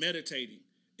meditating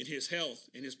in his health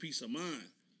and his peace of mind.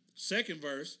 Second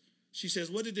verse, she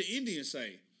says, what did the Indian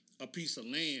say? A piece of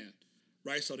land,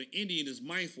 right? So the Indian is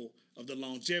mindful of the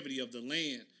longevity of the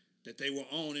land that they were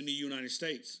on in the United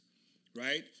States,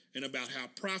 right? And about how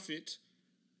profit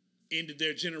ended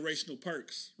their generational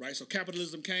perks, right? So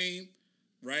capitalism came,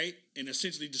 right, and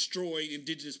essentially destroyed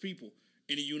indigenous people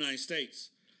in the United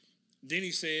States. Then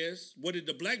he says, what did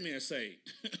the black man say?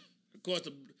 Of course,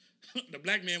 the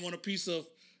black man want a piece of,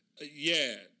 he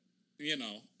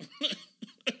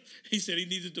said he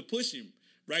needed to push him,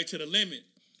 right, to the limit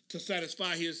to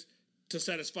satisfy his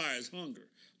hunger,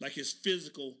 like his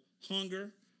physical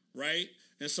hunger, right?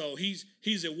 And so he's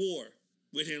at war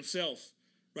with himself,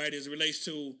 right, as it relates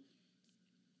to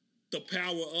the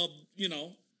power of,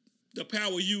 the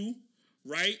power you,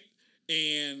 right?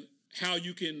 And how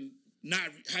you can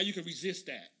resist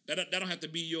that. That don't have to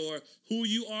be your who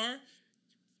you are.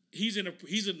 He's in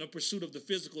the pursuit of the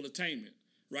physical attainment,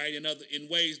 right? In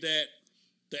ways that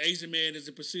the Asian man is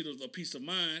in pursuit of a peace of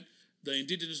mind, the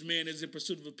indigenous man is in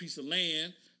pursuit of a piece of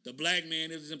land, the black man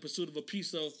is in pursuit of a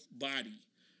piece of body,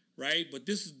 right? But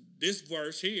this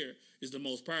verse here is the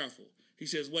most powerful. He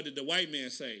says, what did the white man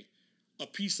say? A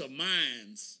piece of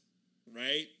minds,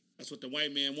 right? That's what the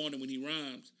white man wanted when he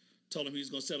rhymes. Told him he was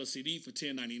going to sell a CD for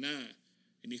 $10.99.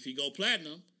 And if he go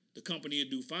platinum, the company will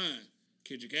do fine.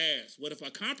 Kendrick asks, what if I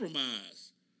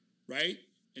compromise, right?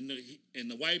 And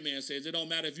the white man says, it don't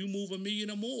matter if you move $1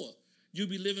 million or more. You'll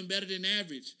be living better than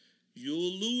average.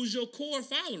 You'll lose your core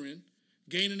following,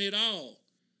 gaining it all.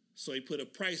 So he put a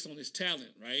price on his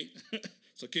talent, right?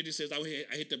 So Kendrick says, I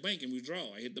hit the bank and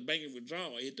withdraw. I hit the bank and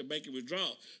withdraw. I hit the bank and withdraw.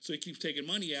 So he keeps taking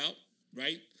money out,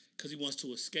 right? Because he wants to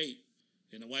escape.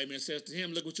 And the white man says to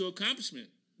him, look what you're accomplishing.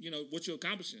 What you're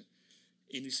accomplishing.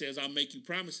 And he says, I'll make you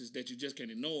promises that you just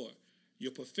can't ignore.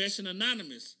 Your profession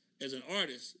anonymous as an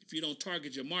artist if you don't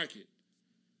target your market.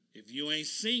 If you ain't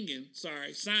signing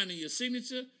your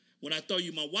signature, when I throw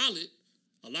you my wallet,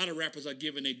 a lot of rappers are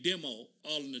giving a demo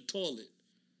all in the toilet.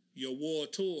 Your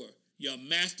world tour, your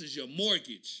masters, your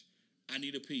mortgage. I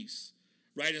need a piece,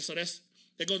 right? And so that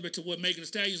goes back to what Megan Thee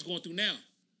Stallion is going through now,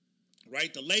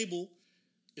 right? The label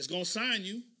is going to sign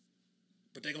you,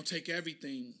 but they're going to take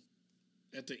everything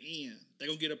at the end. They're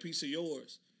going to get a piece of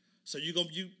yours. So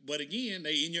but again,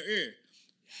 they in your ear.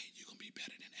 Hey, you're going to be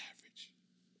better than average,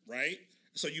 right?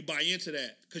 So you buy into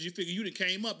that because you figure you done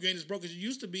came up. You ain't as broke as you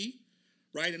used to be,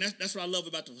 right? And that's what I love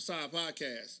about the Facade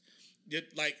Podcast.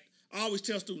 Like, I always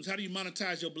tell students, how do you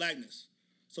monetize your blackness?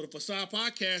 So the Facade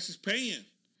Podcast is paying.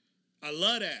 I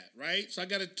love that, right? So I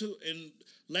got and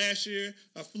last year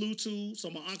I flew so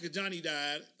my Uncle Johnny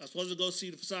died. I was supposed to go see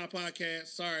the Facade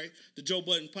Podcast, the Joe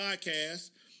Budden Podcast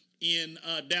in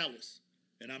Dallas.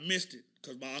 And I missed it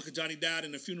because my Uncle Johnny died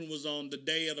and the funeral was on the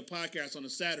day of the podcast on a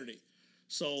Saturday.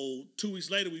 So 2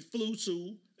 weeks later, we flew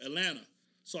to Atlanta.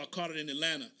 So I caught it in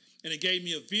Atlanta. And it gave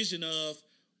me a vision of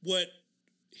what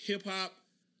hip-hop,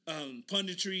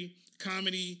 punditry,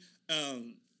 comedy,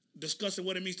 discussing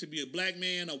what it means to be a black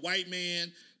man, a white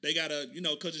man. They got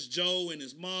because it's Joe and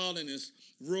it's Maul and it's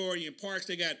Rory and Parks,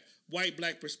 they got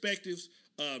white-black perspectives.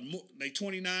 They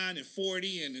 29 and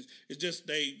 40, and it's just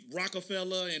they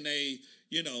Rockefeller and they,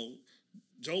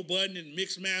 Joe Budden and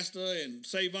Mixmaster and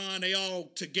Savon, they all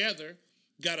together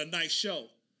got a nice show,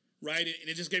 right? And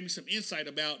it just gave me some insight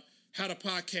about how the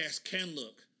podcast can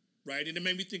look, right? And it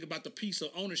made me think about the piece of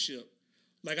ownership.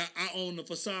 Like I own the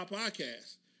Facade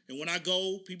Podcast. And when I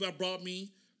go, people have brought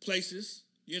me places,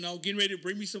 getting ready to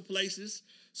bring me some places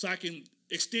so I can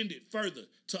extend it further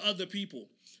to other people,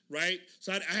 right?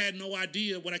 So I had no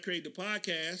idea when I created the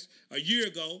podcast a year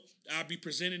ago, I'll be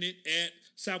presenting it at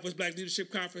Southwest Black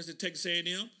Leadership Conference at Texas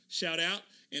A&M, shout out.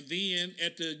 And then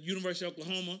at the University of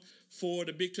Oklahoma for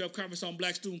the Big 12 Conference on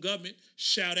Black Student Government,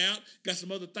 shout out. Got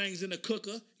some other things in the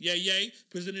cooker, yay.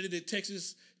 Presented it at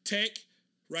Texas Tech,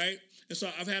 right? And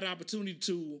so I've had an opportunity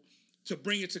to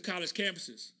bring it to college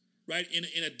campuses, right?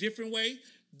 In a different way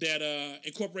that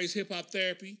incorporates hip-hop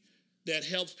therapy that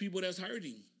helps people that's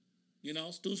hurting.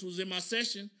 Students was in my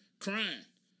session crying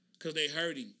because they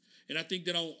hurting. And I think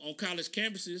that on college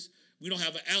campuses, we don't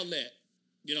have an outlet.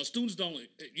 Students don't,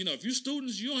 if you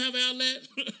students, you don't have an outlet.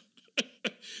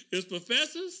 As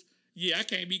professors, yeah, I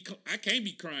can't be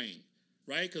crying,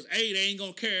 right? Because A, they ain't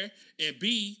gonna care, and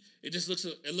B, it just look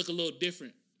a little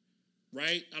different,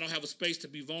 right? I don't have a space to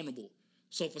be vulnerable.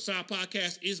 So Facade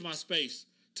Podcast is my space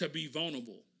to be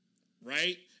vulnerable,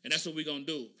 right? And that's what we're gonna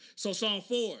do. So song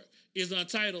 4 is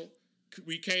Untitled,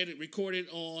 recorded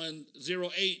on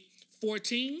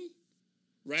 08/14,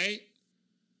 right?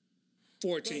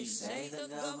 14. They say the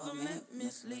government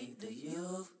mislead the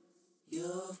youth.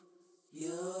 Tell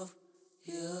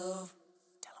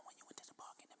them when you went to the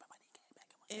park and everybody came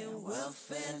back and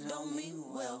welfare don't mean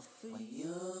wealth for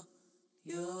you.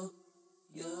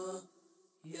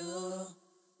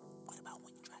 What about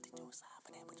when you tried to do a sign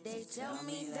for that? They tell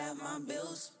me that my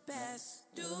bills past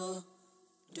due.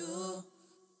 Talk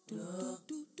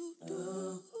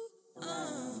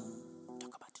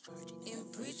about the church. And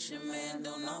preacher man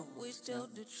don't always tell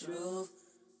the truth.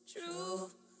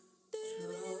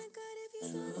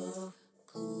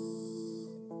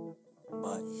 Cool.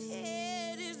 But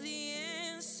head is the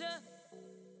answer.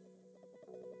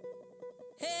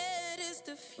 Head is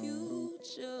the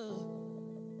future.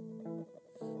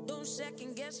 Don't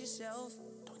second guess yourself.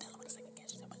 Don't tell them what to second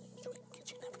guess yourself.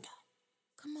 You never got.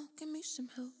 Come on, give me some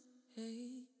help.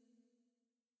 Hey.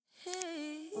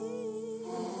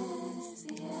 It's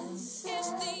the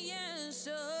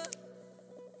answer.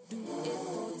 Do it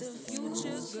for the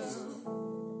future, girl.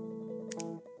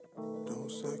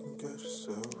 Don't second guess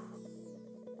yourself.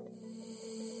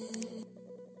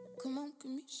 Come on,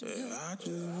 give me some help. I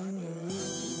just wanna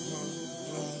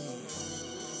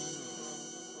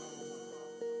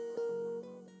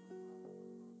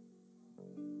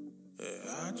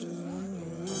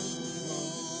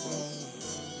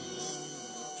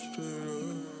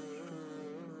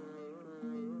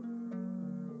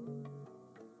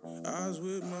I was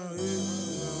with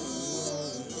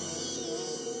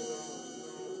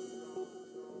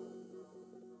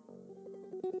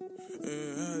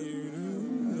And how you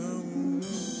do?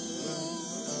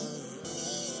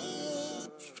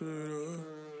 Straight up.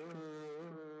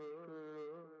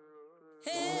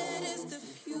 Head is the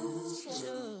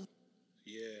future.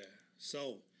 Yeah.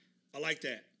 So, I like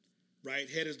that. Right?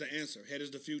 Head is the answer. Head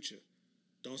is the future.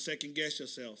 Don't second guess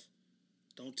yourself.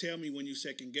 Don't tell me when you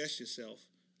second guess yourself.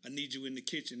 I need you in the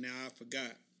kitchen. Now I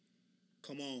forgot.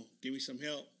 Come on. Give me some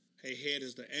help. Hey, head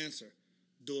is the answer.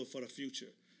 Do it for the future.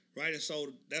 Right? And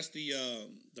so that's the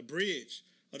bridge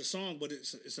of the song, but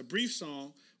it's a brief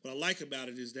song. What I like about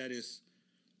it is that it's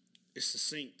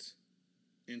succinct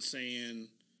in saying,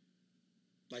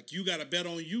 like, you got to bet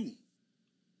on you.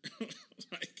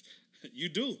 Like, you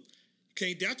do. You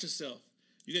can't doubt yourself.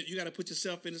 You got to put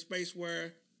yourself in a space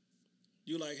where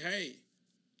you're like, hey,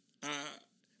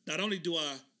 not only do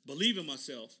I believe in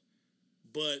myself,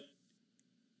 but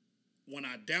when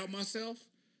I doubt myself,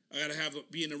 I got to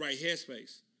be in the right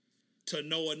headspace to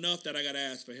know enough that I got to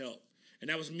ask for help. And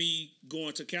that was me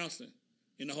going to counseling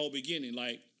in the whole beginning.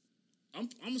 Like, I'm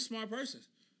a smart person.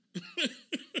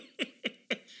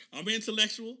 I'm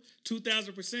intellectual,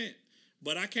 2,000%.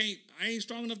 But I ain't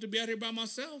strong enough to be out here by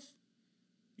myself.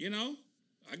 You know?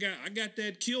 I got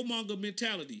that killmonger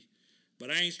mentality. But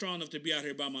I ain't strong enough to be out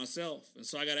here by myself. And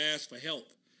so I got to ask for help.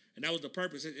 And that was the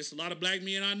purpose. It's a lot of black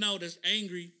men I know that's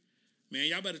angry. Man,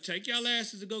 y'all better take y'all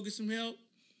asses to go get some help.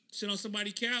 Sit on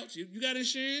somebody's couch. You got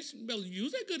insurance? You better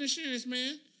use that good insurance,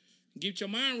 man. Get your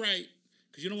mind right.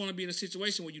 Because you don't want to be in a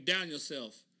situation where you down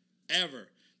yourself. Ever.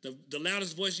 The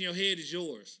loudest voice in your head is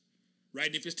yours. Right?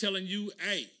 And if it's telling you,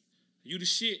 hey, you the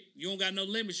shit, you don't got no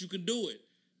limits, you can do it,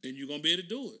 then you're going to be able to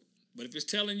do it. But if it's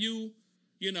telling you,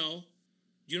 you know,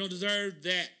 you don't deserve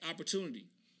that opportunity.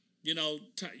 You know,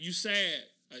 you sad.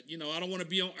 I don't want to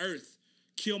be on earth.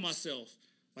 Kill myself.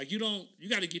 Like, you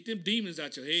got to get them demons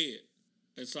out your head.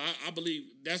 And so I believe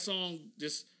that song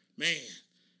just, man,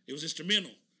 it was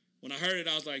instrumental. When I heard it,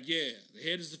 I was like, yeah, the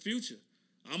head is the future.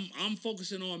 I'm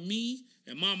focusing on me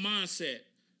and my mindset.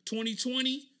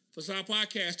 2020 for Side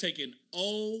Podcast taking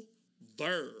over.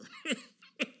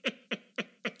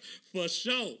 For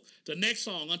sure. The next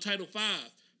song, Untitled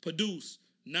 5, produced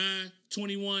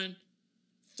 9/21/14.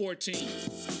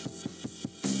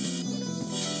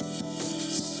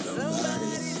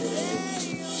 Somebody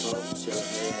say you bumped your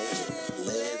head,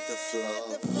 let the flow.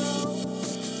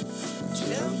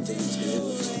 Jumped into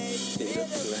a pit of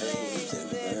flames and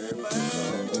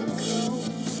burned cold.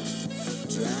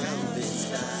 Drowned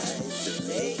inside the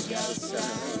lake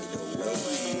outside the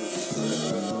way you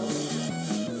flow.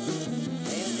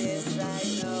 And this I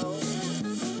know.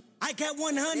 I got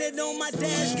 100 on my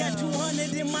dash, got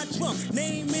 200 in my trunk.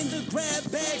 Name in the grab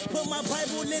bags, put my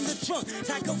Bible in the trunk.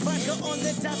 Taco vodka on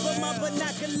the top of my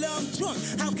binocular, I'm drunk.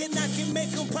 How can I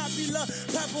make them popular?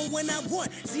 Pop 'em when I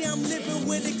want. See, I'm living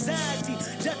with anxiety,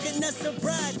 ducking the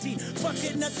sobriety.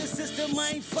 Fucking up the system,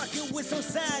 I ain't fucking with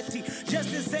society.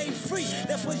 Justice ain't free,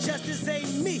 therefore justice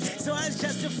ain't me. So I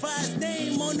justify his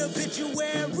name on the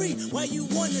obituary. Why you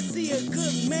wanna see a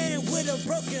good man with a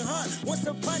broken heart? Once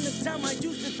upon a time I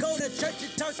used to go to church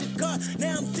and talk to God.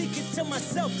 Now I'm thinking to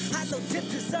myself, hollow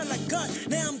tips is all I got.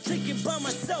 Now I'm drinking by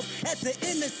myself at the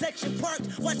intersection parked.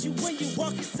 Watch you when you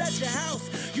walk inside your house.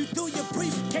 You threw your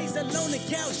briefcase alone the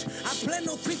couch. I plan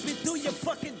on creeping through your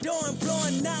fucking door and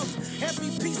blowing out every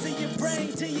piece of your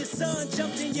brain till your son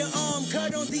jumped in your arm.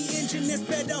 Cut on the engine and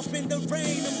sped off in the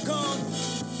rain. I'm gone.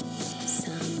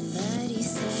 Somebody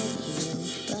said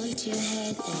you bumped your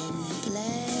head and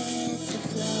bled the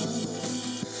flow.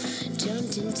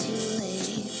 Jumped into a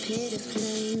pit of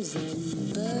flames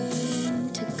and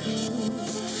burned to cold.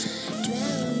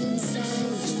 Drowned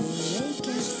inside the lake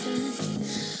outside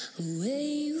where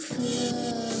you flow.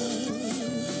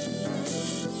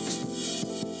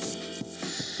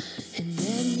 And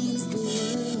that means the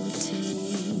world to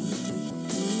me.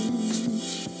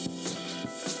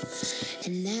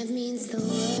 And that means the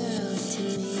world to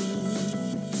me.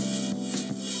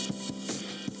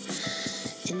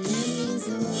 And that means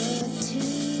the world to me.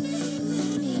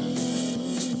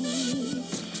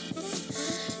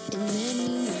 And that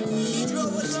means the world. He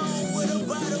drove along with a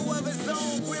bottle of his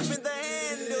own, gripping the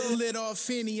handle. Lit off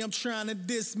Henny, I'm trying to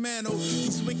dismantle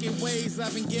these wicked ways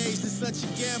I've engaged in such a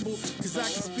gamble. Cause I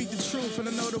can speak the truth and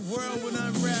I know the world will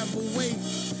unravel. Wait,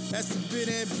 that's a bit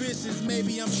ambitious.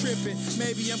 Maybe I'm tripping,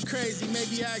 maybe I'm crazy,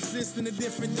 maybe I exist in a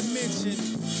different dimension.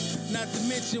 Not to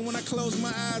mention, when I close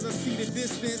my eyes, I see the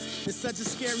distance. It's such a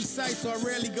scary sight, so I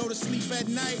rarely go to sleep at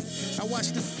night. I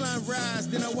watch the sun rise,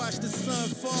 then I watch the sun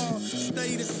fall.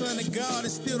 Study the son of God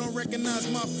and still don't recognize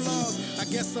my flaws. I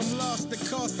guess I'm lost. The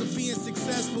cost of being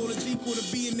successful is equal to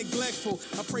being neglectful.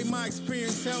 I pray my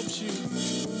experience helps you.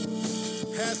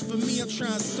 As for me, I'm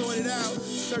trying to sort it out.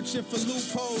 Searching for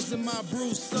loopholes in my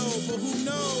bruised soul, but who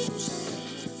knows?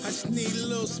 I just need a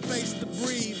little space to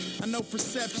breathe. I know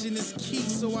perception is key,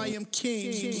 so I am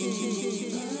king.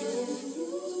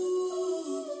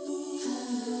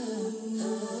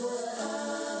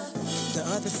 The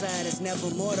other side has never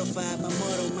mortified my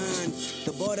mortal mind.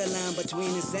 The borderline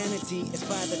between insanity is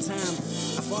Father Time.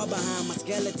 I fall behind my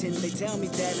skeleton, they tell me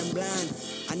that I'm blind.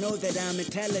 I know that I'm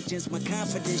intelligence, my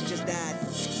confidence just died.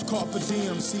 Carpe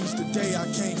diem seize the day I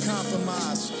can't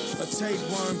compromise. A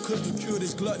tapeworm couldn't cure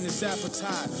this gluttonous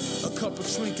appetite. A couple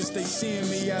trinkets, they seeing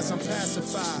me as I'm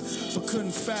pacified, but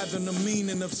couldn't fathom the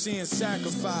meaning of seeing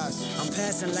sacrifice. I'm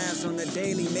passing lives on the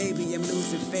daily, maybe I'm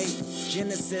losing faith.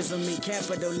 Cynicism and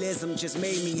capitalism just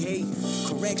made me hate.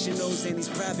 Correctionals in these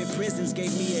private prisons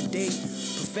gave me a date.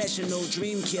 Professional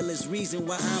dream killers, reason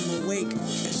why I'm awake. And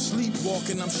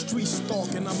sleepwalking, I'm street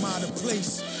stalking, I'm out of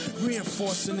place.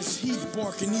 Reinforcing this heat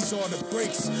barking, these are the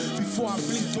breaks. Before I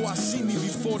blink, do I see me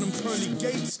before them pearly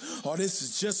gates? Or this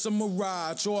is just a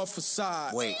mirage or a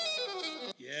facade? Wait.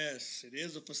 Yes, it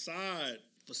is a facade.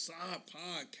 Facade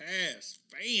podcast.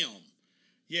 Bam.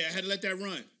 Yeah, I had to let that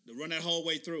run that whole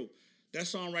way through. That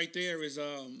song right there is,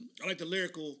 I like the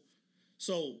lyrical.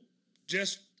 So,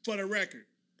 just for the record,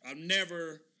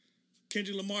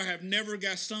 Kendrick Lamar have never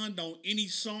got sunned on any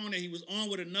song that he was on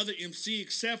with another MC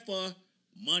except for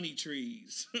Money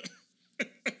Trees.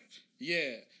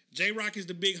 Yeah. J-Rock is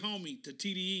the big homie to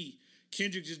TDE.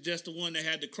 Kendrick is just the one that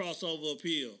had the crossover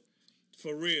appeal.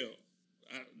 For real.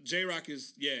 J-Rock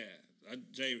is,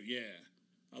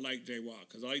 I like J-Rock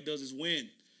because all he does is win.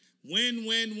 Win.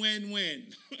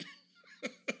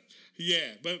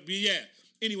 Yeah.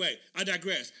 Anyway, I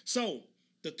digress. So,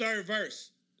 the third verse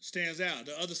stands out.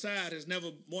 The other side has never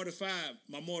mortified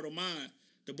my mortal mind.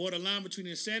 The borderline between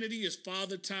insanity is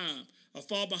Father Time. I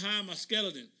fall behind my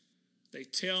skeleton. They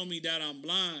tell me that I'm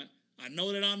blind. I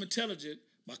know that I'm intelligent.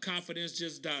 My confidence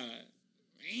just died.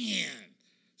 Man.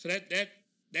 So that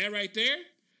right there.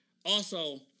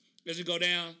 Also, as you go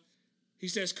down, he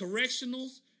says,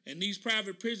 correctionals and these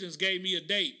private prisons gave me a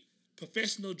date.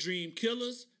 Professional dream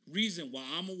killers, reason why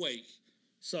I'm awake.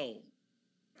 So,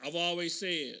 I've always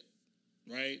said,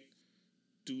 right,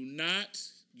 you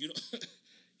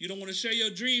don't want to share your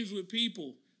dreams with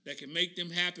people that can make them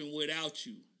happen without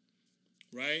you,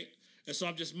 right? And so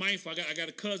I'm just mindful. I got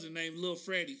a cousin named Lil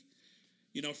Freddie.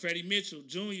 Freddie Mitchell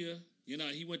Jr.,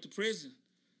 he went to prison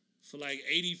for like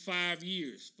 85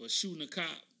 years for shooting a cop.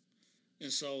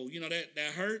 And so,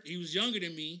 that hurt. He was younger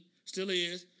than me, still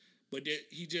is, but that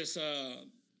he just,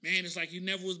 it's like he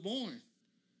never was born.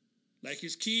 Like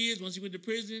his kids, once he went to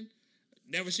prison,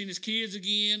 never seen his kids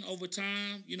again over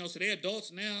time. So they're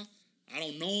adults now. I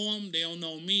don't know them. They don't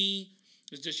know me.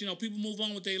 It's just, people move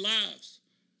on with their lives,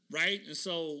 right? And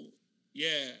so,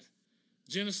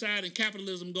 genocide and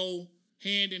capitalism go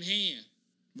hand in hand,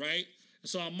 right? And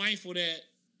so I'm mindful that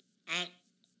I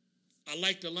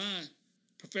like the line,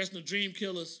 professional dream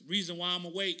killers, reason why I'm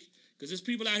awake. Because there's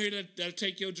people out here that'll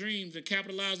take your dreams and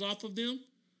capitalize off of them,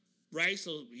 right?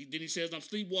 So then he says, I'm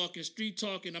sleepwalking, street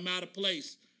talking, I'm out of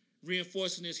place,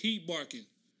 reinforcing this heat barking.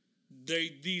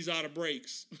 These are the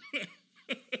breaks.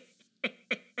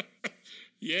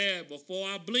 Yeah, before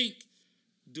I blink,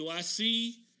 do they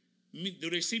see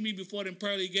me before them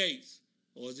pearly gates?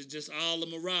 Or is it just all a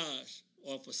mirage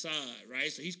or facade,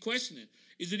 right? So he's questioning,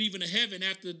 is it even a heaven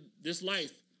after this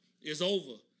life is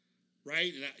over,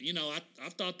 right? And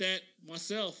I've thought that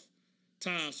myself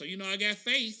times. So, I got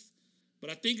faith, but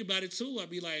I think about it too. I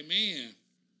be like, man,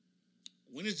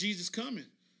 when is Jesus coming?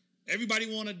 Everybody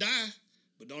want to die,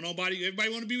 but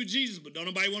everybody want to be with Jesus, but don't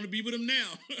nobody want to be with him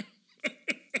now.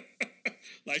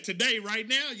 Like today, right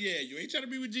now, you ain't trying to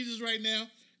be with Jesus right now.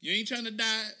 You ain't trying to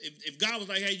die. If God was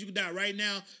like, hey, you can die right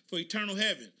now for eternal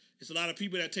heaven. It's a lot of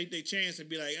people that take their chance and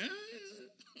be like,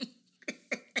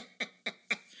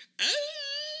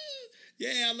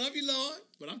 yeah, I love you, Lord,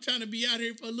 but I'm trying to be out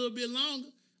here for a little bit longer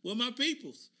with my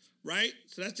peoples, right?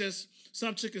 So that's just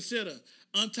something to consider.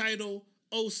 Untitled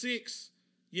 06,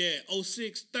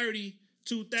 06/30,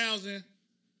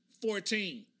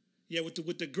 2014. Yeah,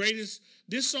 with the greatest.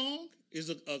 This song is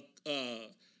the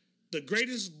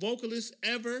greatest vocalist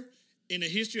ever in the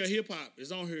history of hip hop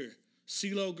is on here.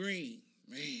 CeeLo Green.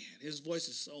 Man, his voice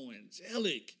is so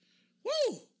angelic.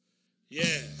 Woo!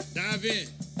 Yeah, dive in.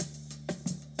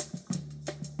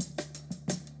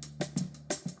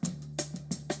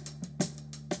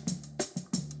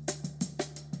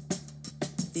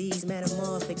 These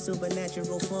metamorphic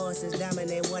supernatural forces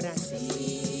dominate what I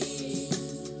see.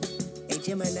 A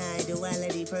Gemini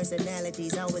duality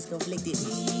personalities always conflicted.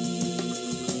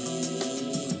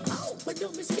 Oh, but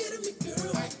don't be scared of me, girl.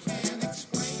 world. I can't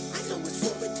explain. I know it's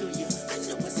foreign to you. I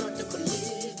know it's hard to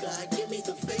believe. God, give me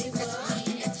the favor. Let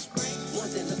me explain. More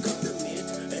than a compliment,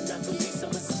 and I can be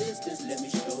some assistance. Let me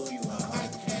show you how. I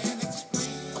can't explain.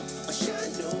 A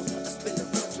shine know. I spin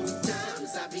around 2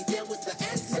 times. I'll be there with the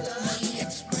answer. Let me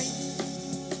explain.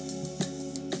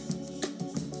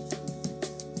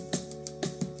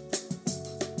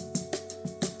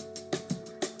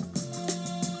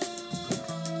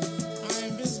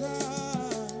 I'm bizarre.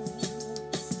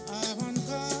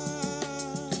 Avant-garde.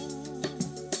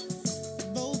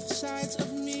 Both sides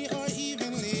of me are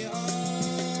evenly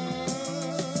odd.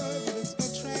 It's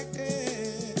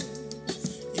attractive.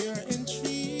 You're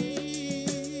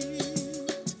intrigued.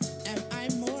 Am I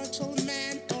mortal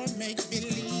man or make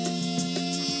believe?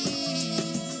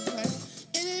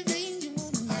 Anything you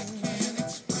want to know. I can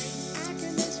explain. I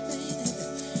can explain it.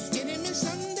 Any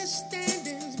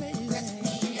misunderstandings, baby. Let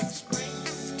me explain.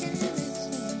 I can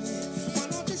explain it. Why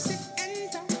don't you sit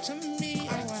and talk to me?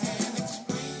 I can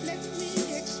explain. Let me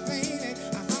explain it.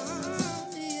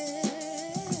 Yeah.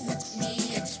 Let me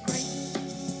explain.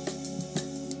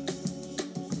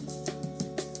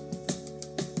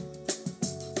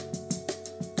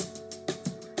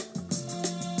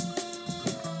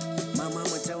 My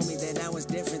mama told me that I was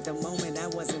different the moment I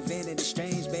was invented. It's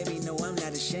strange, baby, no, I'm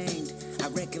not ashamed. I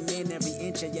recommend every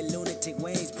inch of your lunatic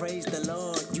ways. Praise the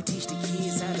Lord. You teach the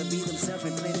kids how to be themselves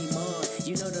and plenty more.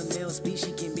 You know the male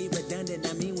species can be redundant.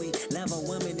 I mean, we love a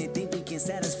woman and think we can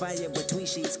satisfy you between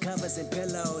sheets, covers, and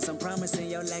pillows. I'm promising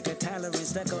your lack of tolerance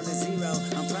stuck on a 0.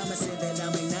 I'm promising that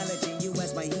I'm acknowledging you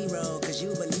as my hero. Cause you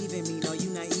believe in me, no,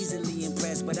 you not easily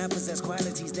impressed. But I possess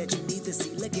qualities that you need to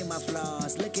see. Look at my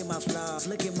flaws, look at my flaws,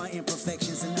 look at my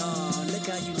imperfections and all. Look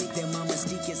how unique that my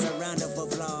mystique is, a round of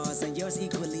applause. And yours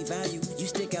equally valued. You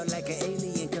stick out like an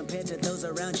alien compared to those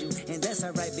around you. And that's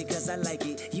alright because I like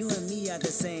it. You and me are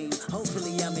the same.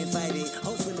 Hopefully I'm invited.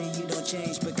 Hopefully you don't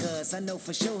change because I know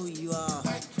for sure who you are.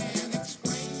 I can't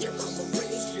explain. Your mama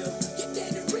raised you. Your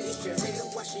daddy raised your hair.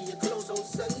 Washing your clothes on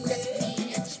Sunday. Let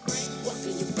me explain.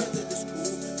 Walking your brother to school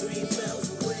 3 miles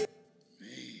away.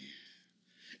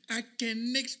 I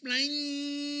can explain.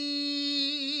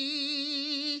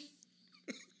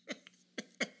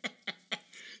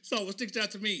 So what sticks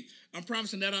out to me, I'm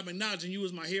promising that I'm acknowledging you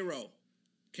as my hero.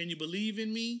 Can you believe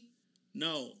in me?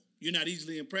 No, you're not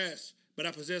easily impressed, but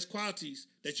I possess qualities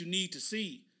that you need to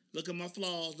see. Look at my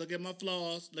flaws, look at my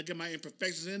flaws, look at my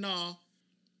imperfections and all.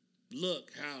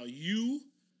 Look how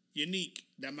unique,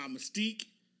 that my mystique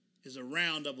is a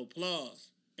round of applause,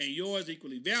 and yours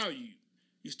equally valued.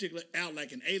 You stick out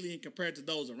like an alien compared to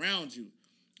those around you.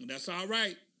 And that's all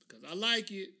right, because I like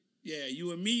it. Yeah,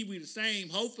 you and me, we the same.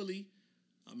 Hopefully,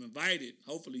 I'm invited.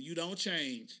 Hopefully, you don't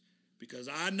change, because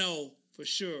I know for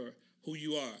sure who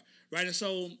you are, right? And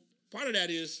so part of that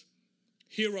is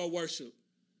hero worship,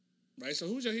 right? So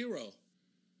who's your hero?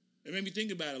 It made me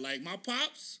think about it. Like my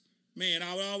pops, man,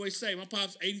 I would always say, my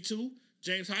pops, 82,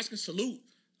 James Hoskins, salute.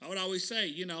 I would always say,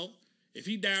 you know, if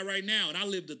he died right now and I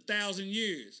lived 1,000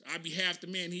 years, I'd be half the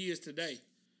man he is today,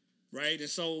 right? And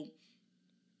so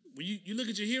when you look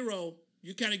at your hero,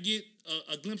 you kind of get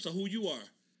a glimpse of who you are,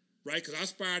 right? Because I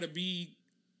aspire to be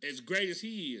as great as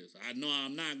he is. I know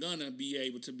I'm not going to be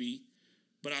able to be,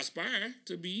 but I aspire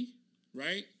to be,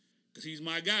 right? Because he's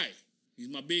my guy. He's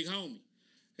my big homie.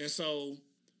 And so,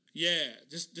 yeah,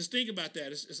 just think about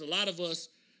that. It's a lot of us.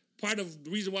 Part of the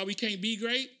reason why we can't be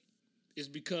great is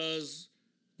because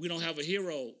we don't have a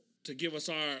hero to give us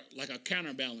our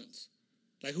counterbalance.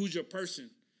 Like, who's your person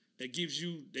that gives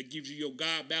you your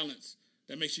God balance,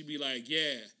 that makes you be like,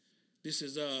 yeah, this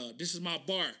is my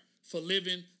bar for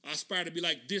living. I aspire to be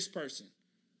like this person,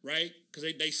 right? Because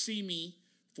they see me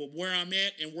for where I'm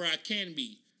at and where I can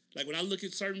be. Like when I look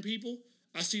at certain people,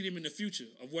 I see them in the future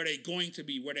of where they're going to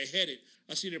be, where they're headed.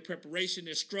 I see their preparation,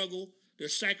 their struggle, their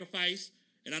sacrifice,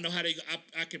 and I know how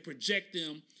I can project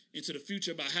them into the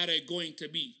future about how they're going to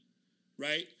be,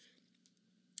 right?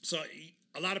 So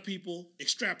a lot of people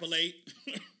extrapolate,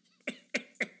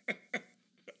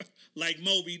 like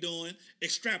Moby doing,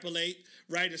 extrapolate,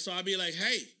 right? And so I'll be like,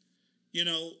 hey, you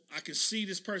know, I can see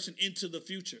this person into the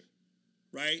future,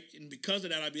 right? And because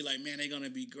of that, I'd be like, man, they're going to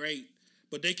be great.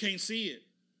 But they can't see it,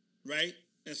 right?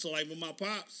 And so like with my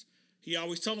pops, he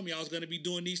always told me I was going to be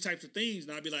doing these types of things.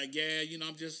 And I'd be like, yeah, you know,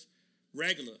 I'm just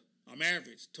regular. I'm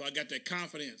average. Till I got that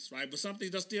confidence, right? But some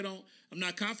things I'm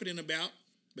not confident about,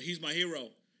 but he's my hero.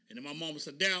 And in my moments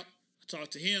of doubt, I talk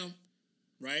to him,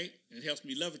 right? And it helps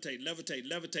me levitate.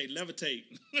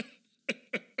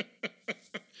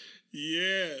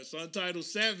 Yeah, so Untitled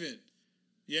 7.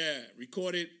 Yeah,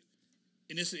 recorded.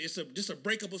 And it's a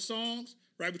breakup of songs,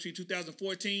 right, between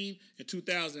 2014 and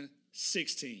 2000.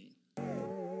 16.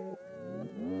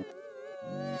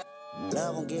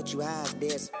 Love won't get you high as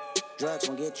this. Drugs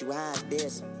won't get you high as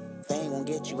this. Fame won't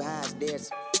get you high as this.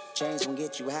 Chains won't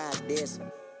get you high as this.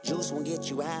 Juice won't get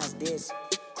you high as this.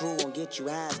 Crew won't get you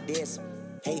high as this.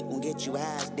 Hate won't get you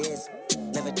high as this.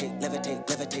 Levitate, levitate,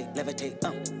 levitate, levitate.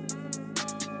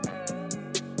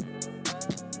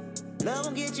 Love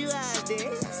won't get you high as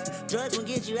this. Drugs won't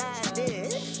get you high as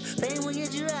this. Fame won't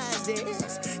get you high as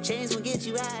this. Chains won't get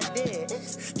you high as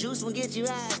this. Juice won't get you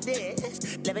high as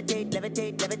this. Levitate,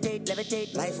 levitate, levitate,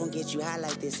 levitate. Life won't get you high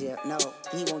like this here, no.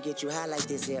 He won't get you high like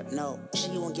this here, no. She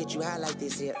won't get you high like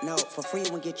this here, no. For free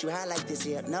won't get you high like this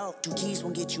here, no. 2 keys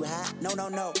won't get you high, no, no,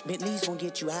 no. Bentleys won't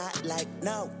get you high like,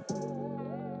 no.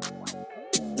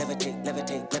 Levitate,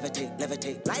 levitate, levitate,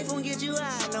 levitate. Life won't get you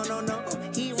high, no, no, no.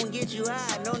 He won't get you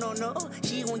high, no, no, no.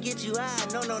 She won't get you high,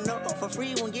 no, no, no. For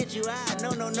free won't get you high,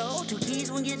 no, no, no. 2 keys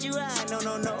won't get you high, no,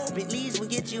 no, no. Bentleys won't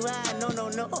get you high, no, no,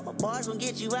 no. Bars won't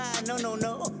get you high, no, no,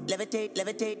 no. Levitate,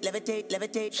 levitate, levitate,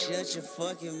 levitate. Shut your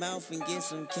fucking mouth and get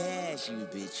some cash, you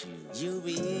bitch, you. You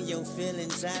be in your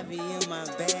feelings, I be in my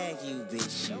bag, you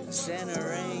bitch, you. Santa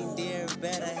reindeer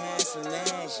better have some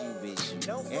ass, you bitch,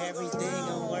 you. Everything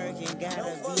I'm working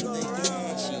gotta be the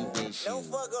cash, you bitch,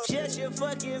 you. Shut your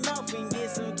fucking mouth and get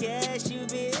some cash, you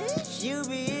bitch. You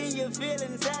be in your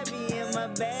feelings, I be in my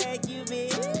bag, you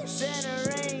bitch. Santa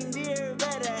reindeer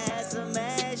better have some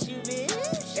ass, you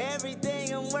bitch.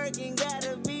 Everything I'm working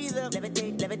gotta be the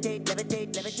levitate, levitate,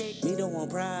 levitate, levitate. Me don't want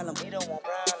problem, me don't want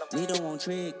problem. Me don't want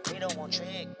trick, me don't want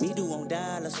trick. Me do want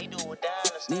dollars, me do want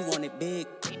dollars. Me want it big,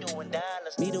 me doing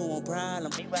dollars. Me don't want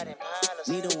problem, me riding pilots.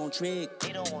 Me don't want trick,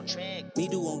 me don't want trick. Me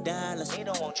do want dollars, me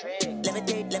don't want trick.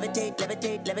 Levitate, levitate,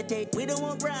 levitate, levitate. We don't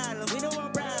want problem, we don't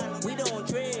want problem. We don't want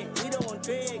trick, we don't want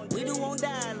trick. We do want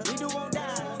dollars, we do want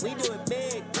dollars. We do it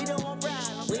big, we don't want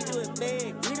problem. We do it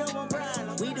big, we don't want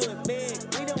problem. We do it big,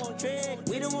 we don't want trick.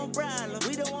 We don't want problem,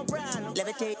 we don't want problem.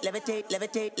 Levitate, levitate,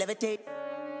 levitate, levitate.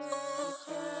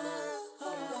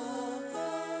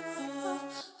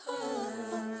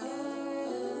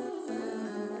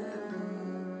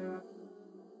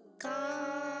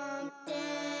 Compton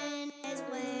is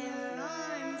where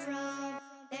I'm from.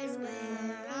 Is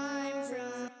where I'm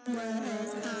from. Where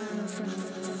I'm from.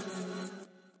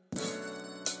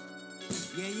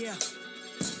 Yeah.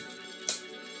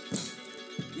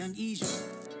 Young Egypt.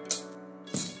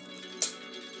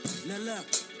 Look.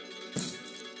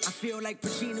 I feel like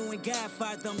Pacino and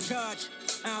Godfather, I'm charged.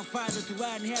 Our Father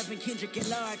throughout in heaven, Kendrick at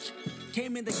large.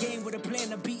 Came in the game with a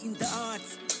plan of beating the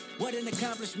odds. What an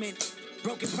accomplishment.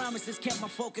 Broken promises kept my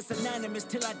focus anonymous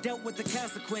till I dealt with the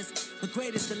consequence. The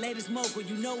greatest, the latest mogul,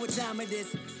 you know what time it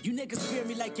is. You niggas fear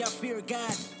me like y'all fear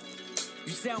God.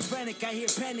 You sound frantic, I hear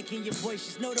panic in your voice.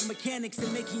 Just know the mechanics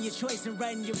in making your choice and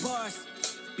writing your bars.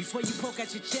 Before you poke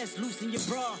out your chest, loosen your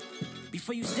bra.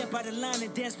 Before you step out of line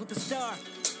and dance with the star.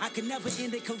 I could never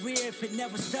end a career if it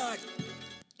never start.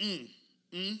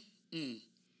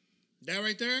 That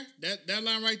right there, that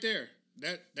line right there,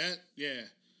 yeah,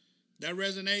 that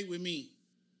resonate with me,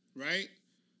 right?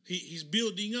 He's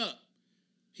building up.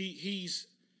 He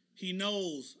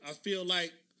knows. I feel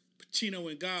like Pacino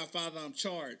and Godfather, I'm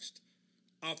charged.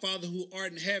 Our Father who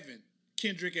art in heaven,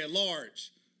 Kendrick at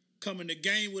large, come in the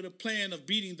game with a plan of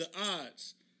beating the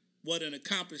odds. What an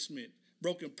accomplishment.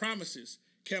 Broken promises.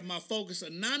 Kept my focus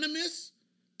anonymous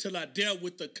till I dealt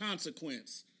with the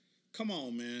consequence. Come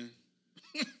on, man.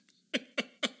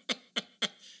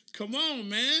 Come on,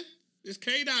 man. It's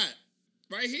K-Dot.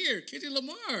 Right here. Kendrick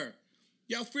Lamar.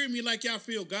 Y'all fear me like y'all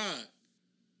feel God.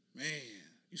 Man,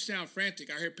 you sound frantic.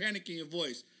 I hear panic in your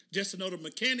voice. Just to know the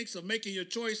mechanics of making your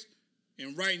choice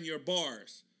and writing your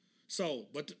bars. So,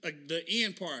 but the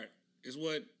end part is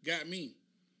what got me,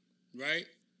 right?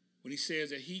 When he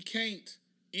says that he can't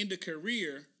end a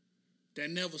career that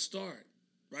never start,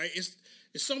 right? It's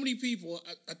so many people.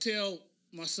 I tell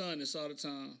my son this all the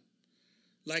time.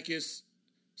 Like it's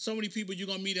so many people you're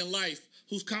going to meet in life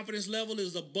whose confidence level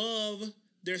is above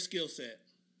their skill set.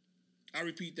 I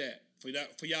repeat that for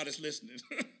y'all that's listening.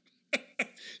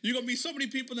 You're going to meet so many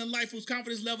people in life whose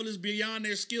confidence level is beyond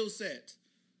their skill set,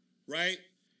 right?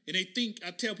 And they think,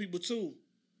 I tell people too,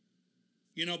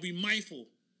 be mindful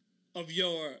of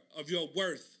your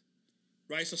worth,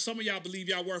 right? So some of y'all believe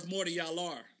y'all worth more than y'all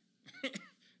are.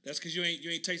 That's because you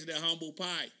ain't tasted that humble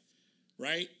pie,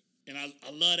 right? And I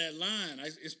love that line.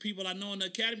 It's people I know in the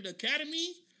academy. The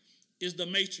academy is the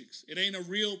matrix. It ain't a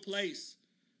real place.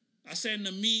 I sat in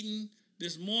a meeting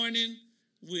this morning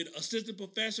with assistant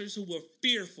professors who were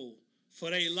fearful for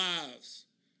their lives,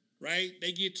 right?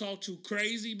 They get talked to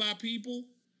crazy by people.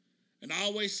 And I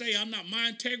always say, my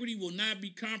integrity will not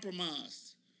be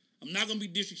compromised. I'm not going to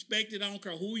be disrespected. I don't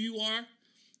care who you are.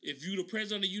 If you the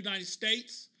president of the United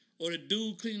States or the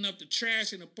dude cleaning up the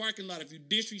trash in the parking lot, if you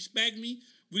disrespect me,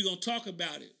 we're going to talk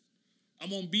about it. I'm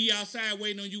going to be outside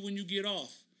waiting on you when you get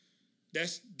off.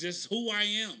 That's just who I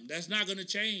am. That's not going to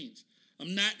change.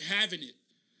 I'm not having it.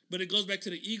 But it goes back to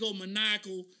the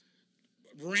egomaniacal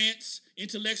rants,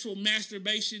 intellectual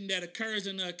masturbation that occurs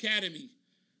in the academy.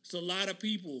 So a lot of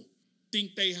people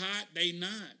think they hot. They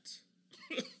not.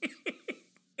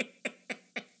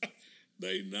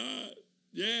 They not.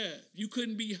 Yeah. You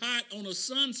couldn't be hot on a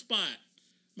sunspot.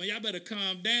 Man, y'all better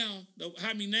calm down.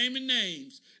 Have me naming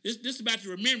names. This is about the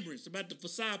remembrance, about the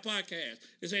Facade Podcast.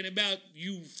 This ain't about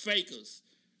you fakers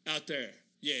out there.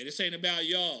 Yeah, this ain't about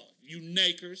y'all. You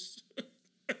nakers.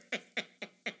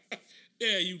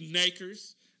 Yeah, you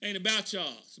nakers. Ain't about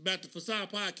y'all. It's about the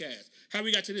Facade Podcast. How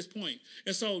we got to this point.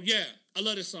 And so, yeah, I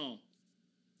love this song.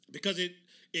 Because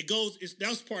it goes, that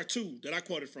was part 2 that I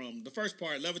quoted from. The first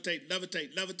part, levitate,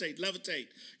 levitate, levitate, levitate.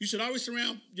 You should always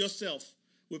surround yourself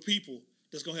with people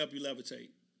that's going to help you levitate.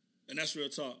 And that's real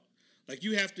talk. Like,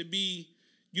 you don't have to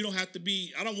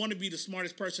be, I don't want to be the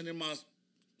smartest person in my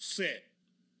set.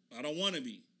 I don't want to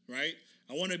be, right?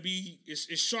 I want to be, it's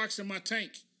sharks in my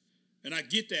tank. And I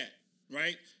get that,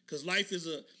 right? Because life is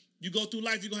you go through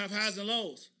life, you're going to have highs and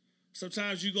lows.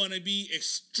 Sometimes you're going to be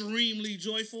extremely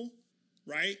joyful,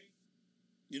 right?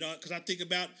 You know, because I think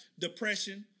about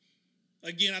depression.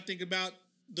 Again, I think about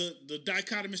the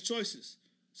dichotomous choices.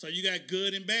 So you got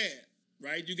good and bad,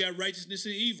 right? You got righteousness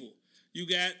and evil. You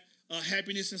got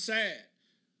happiness and sad.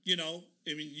 You know,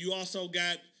 I mean, you also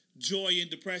got joy and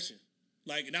depression.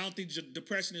 Like, and I don't think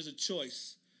depression is a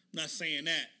choice. I'm not saying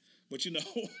that. But, you know,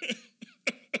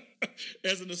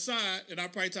 as an aside, and I'll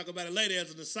probably talk about it later,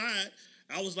 as an aside,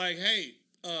 I was like, hey,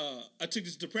 I took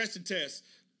this depression test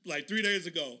like 3 days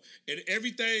ago. And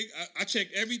everything, I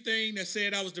checked everything that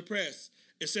said I was depressed,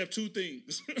 except 2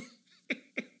 things.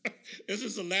 It's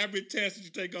this elaborate test that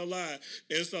you take online.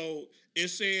 And so it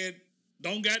said,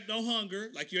 don't got no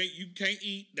hunger, like you can't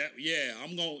eat. That, yeah,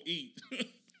 I'm gonna eat.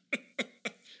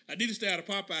 I need to stay out of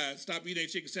Popeyes, stop eating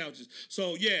chicken sandwiches.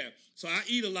 So yeah, so I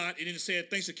eat a lot, and then it said,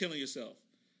 thanks for killing yourself.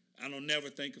 I don't never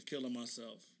think of killing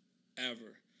myself,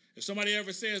 ever. If somebody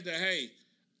ever says that, hey,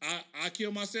 I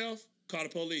kill myself, call the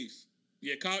police.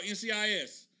 Yeah, call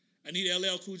NCIS. I need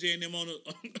LL Cool J and them on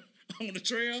the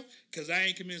trail, because I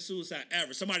ain't committing suicide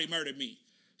ever. Somebody murdered me.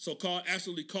 So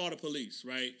absolutely call the police,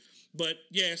 right? But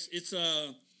yes, it's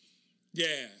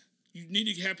yeah. You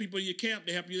need to have people in your camp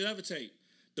to help you levitate.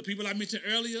 The people I mentioned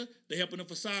earlier, they helping the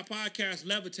Facade Podcast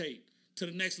levitate to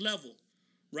the next level,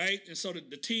 right? And so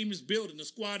the team is building, the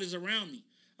squad is around me.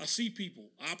 I see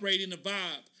people, I operate in the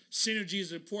vibe. Synergy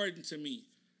is important to me,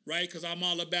 right? Because I'm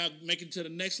all about making it to the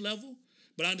next level.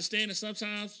 But I understand that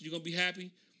sometimes you're gonna be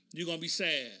happy, you're gonna be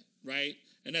sad, right?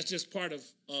 And that's just part of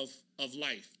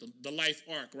life, the life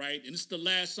arc, right? And it's the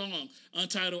last song,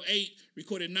 Untitled 8,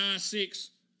 recorded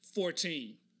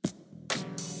 9/6/14.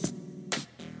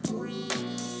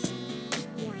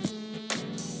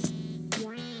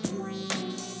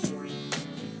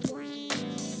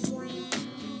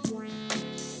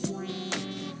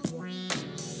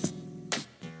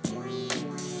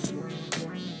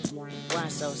 Why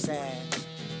so sad?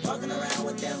 Walking around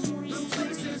with them blue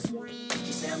faces.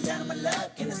 She say I'm down on my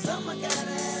luck, and it's something I gotta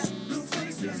have. Blue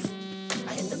faces.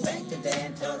 I hit the bank today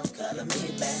and told them color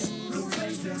me back. Blue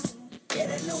faces. Yeah,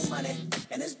 that new money,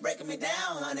 and it's breaking me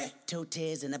down, honey. 2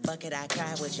 tears in a bucket, I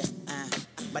cry with you.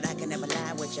 But I can never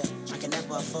lie with you. I can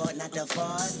never afford not to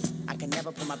afford. I can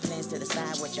never put my plans to the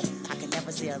side with you. I can never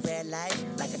see a red light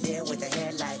like I did with a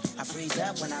headlight. I freeze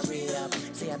up when I read up.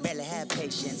 See, I barely have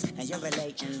patience, and you're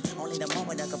relating. Only the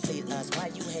moment will complete us. Why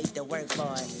you hate to work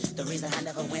for it? The reason I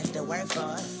never went to work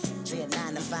for it. See, a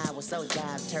 9 to 5 was so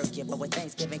job turkey, but when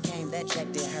Thanksgiving came, that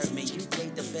check did hurt me. You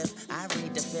plead the 5th, I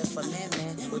read the 5th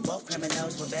Amendment. We both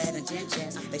criminals with bad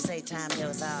intentions. They say time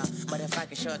heals all, but if I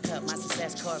could shortcut my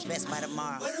success, Corvettes by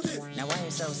tomorrow. Now why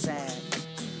you so sad?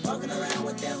 Walking around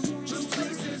with them blue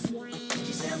faces.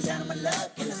 She say I'm down on my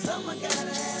luck, and it's something I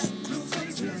gotta have. Blue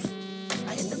faces.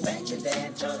 I hit the bank today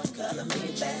and told them color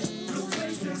me back. Blue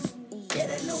faces. Yeah,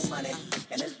 that new money,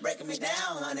 and it's breaking me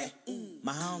down, honey.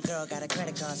 My homegirl got a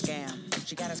credit card scam.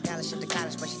 She got a scholarship to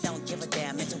college, but she don't give a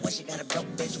damn. Intuition got a broke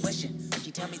bitch wishing.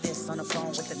 She tell me this on the phone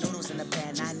with the noodles in the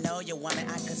pan. I know you woman,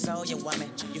 I console you woman.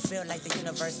 You feel like the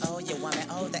universe, oh you woman.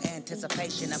 Oh, the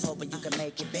anticipation, I'm hoping you can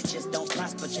make it. Bitches don't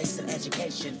prosper chasing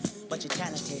education, but you're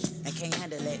talented and can't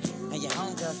handle it. And your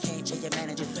homegirl can't be your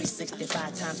manager.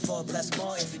 365 times 4 plus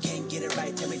more. If you can't get it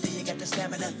right, tell me, do you got the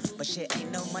stamina? But shit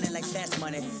ain't no money like fast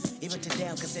money. Even today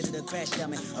I'm considered a crash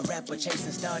dummy. A rapper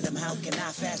chasing stardom, how can Now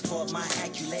fast forward, my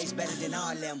accolades better than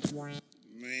all them.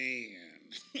 Man.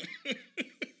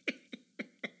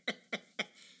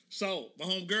 So, my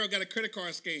homegirl got a credit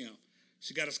card scam.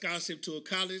 She got a scholarship to a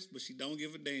college, but she don't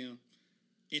give a damn.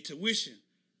 Intuition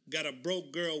got a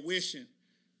broke girl wishing.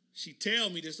 She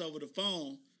tell me this over the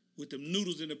phone with them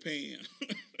noodles in the pan.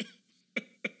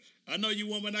 I know you,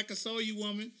 woman. I console you,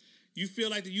 woman. You feel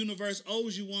like the universe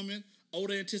owes you, woman. Owe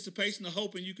the anticipation of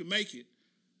hoping you can make it.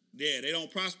 Yeah, they don't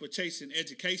prosper chasing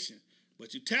education.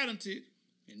 But you're talented,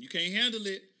 and you can't handle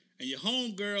it. And your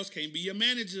homegirls can't be your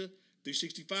manager.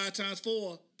 365 times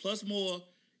 4 plus more.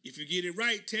 If you get it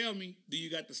right, tell me, do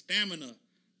you got the stamina?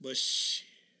 But shit,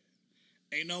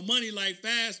 ain't no money like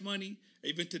fast money.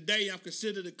 Even today, I'm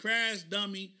considered a crash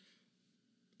dummy,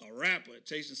 a rapper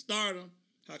chasing stardom.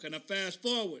 How can I fast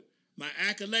forward? My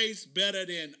accolades better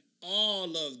than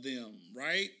all of them,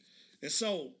 right? And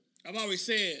so, I've always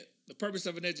said the purpose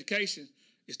of an education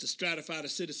is to stratify the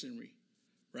citizenry,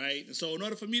 right? And so, in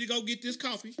order for me to go get this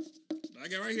coffee, I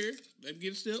got right here, let me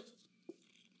get a sip.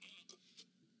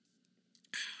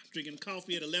 Drinking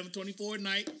coffee at 11:24 at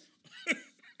night.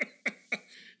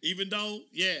 Even though,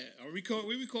 yeah, we record,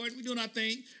 we doing our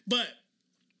thing. But,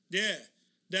 yeah,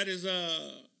 that is,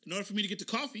 in order for me to get the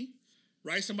coffee,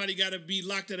 right, somebody got to be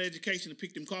locked out of education to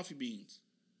pick them coffee beans,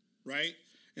 right?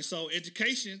 And so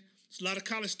education, it's a lot of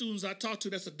college students I talk to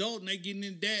that's adult and they getting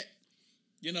in debt.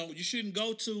 You know, you shouldn't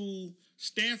go to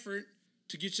Stanford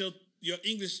to get your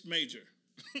English major.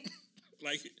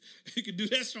 Like, you could do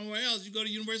that somewhere else. You go to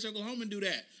University of Oklahoma and do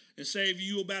that and save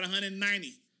you about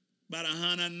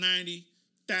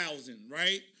 190,000,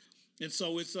 right? And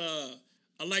so it's I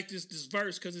like this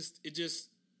verse because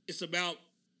it's about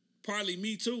partly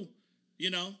me too. You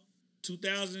know,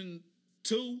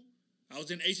 2002, I was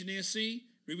in H&NC,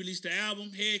 re-released the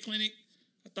album Head Clinic.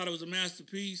 I thought it was a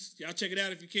masterpiece. Y'all check it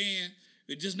out if you can.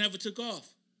 It just never took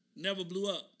off, never blew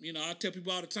up. You know, I tell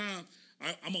people all the time,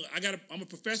 I'm a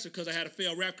professor because I had a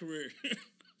failed rap career.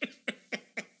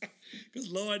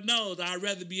 Because Lord knows I'd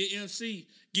rather be an MC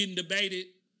getting debated.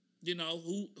 You know,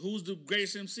 who's the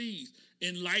greatest MCs?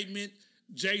 Enlightenment,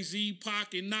 Jay-Z,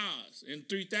 Pac, and Nas, and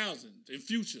 3000, and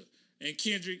Future, and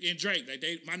Kendrick, and Drake. Like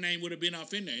my name would have been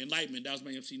off in there. Enlightenment, that was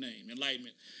my MC name,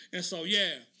 Enlightenment. And so,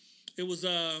 yeah, it was,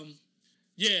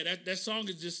 that song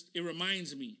is just, it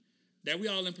reminds me that we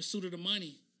all in pursuit of the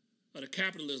money, of the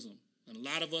capitalism. And a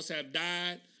lot of us have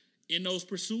died in those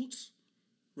pursuits,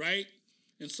 right?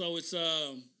 And so it's,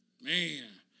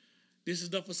 this is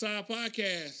the Facade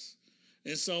Podcast.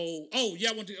 And so,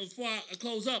 before I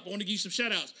close up, I want to give you some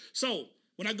shout outs. So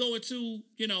when I go into,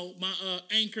 you know, my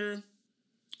Anchor,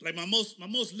 like my most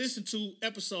listened to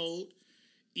episode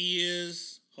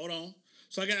is, hold on.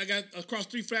 So I got across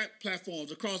 3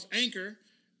 platforms. Across Anchor,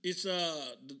 it's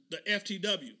the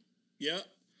FTW. Yep.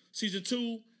 Season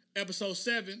 2, episode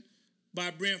 7 by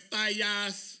Brent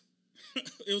Faiyaz.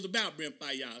 It was about Brent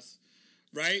Faiyaz,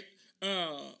 right?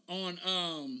 On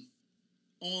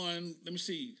let me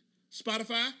see,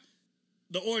 Spotify,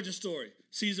 The Origin Story,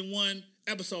 season 1,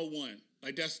 episode 1.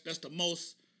 Like that's the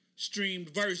most streamed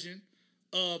version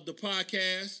of the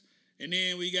podcast. And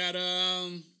then we got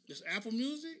this Apple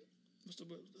Music.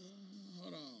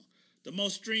 Hold on. The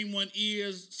most streamed one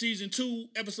is season 2,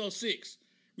 episode 6.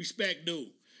 Respect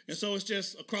Due. And so it's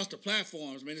just across the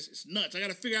platforms, man. It's nuts. I got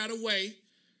to figure out a way,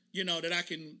 you know, that I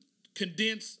can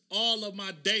condense all of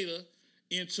my data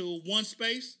into one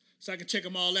space so I can check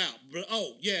them all out. But,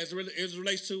 as it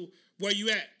relates to where you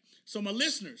at. So my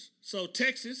listeners, so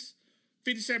Texas,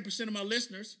 57% of my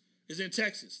listeners is in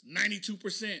Texas.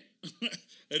 92%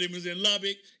 of them is in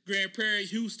Lubbock, Grand Prairie,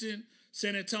 Houston,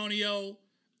 San Antonio,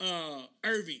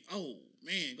 Irving. Oh,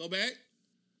 man, go back.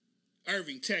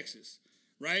 Irving, Texas,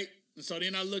 right? And so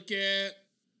then I look at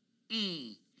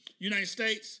United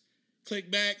States,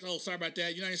 click back. Oh, sorry about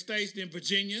that. United States, then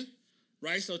Virginia,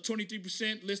 right? So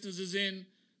 23% listeners is in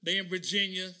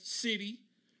Virginia City,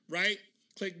 right?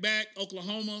 Click back,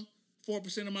 Oklahoma,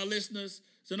 4% of my listeners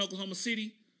is in Oklahoma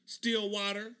City.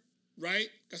 Stillwater,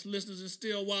 right? Got some listeners in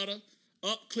Stillwater.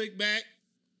 Up, click back.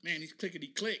 Man, these clickety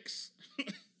clicks.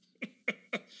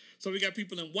 So we got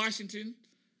people in Washington,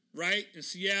 right? In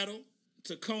Seattle,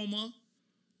 Tacoma,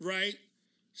 right?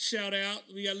 Shout out.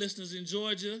 We got listeners in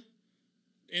Georgia,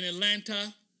 in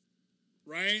Atlanta,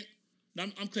 right?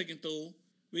 I'm clicking through.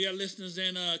 We got listeners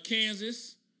in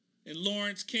Kansas, in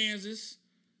Lawrence, Kansas.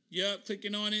 Yep,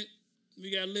 clicking on it. We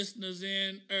got listeners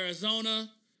in Arizona.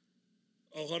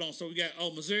 Oh, hold on. So we got,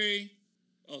 Missouri.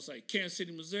 Kansas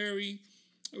City, Missouri.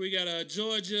 We got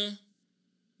Georgia.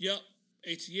 Yep,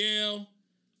 ATL.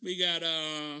 We got,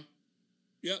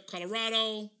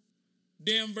 Colorado,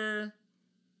 Denver.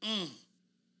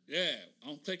 Yeah,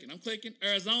 I'm clicking.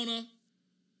 Arizona.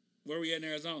 Where we at in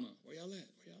Arizona? Where y'all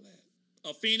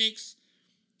at? Phoenix,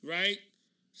 right?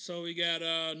 So we got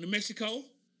New Mexico,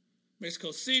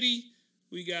 Mexico City.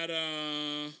 We got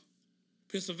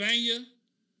Pennsylvania.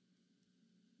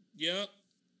 Yep.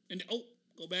 And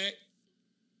go back.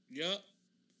 Yep.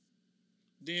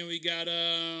 Then we got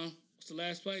what's the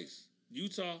last place?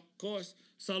 Utah, of course.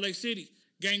 Salt Lake City.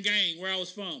 Gang, where I was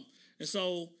from. And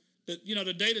so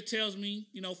the data tells me,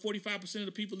 45% of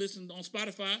the people listen on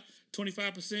Spotify,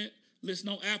 25% listen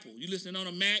on Apple. You listen on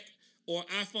a Mac or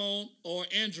iPhone or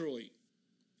Android,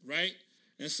 right?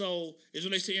 And so as it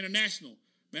relates to international,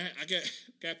 man, I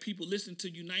got people listening to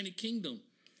United Kingdom.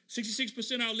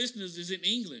 66% of our listeners is in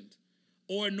England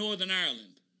or Northern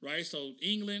Ireland, right? So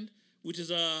England, which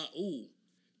is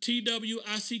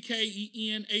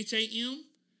TWICKENHAM,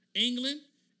 England,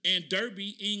 and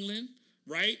Derby, England,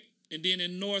 right? And then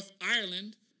in North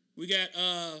Ireland, we got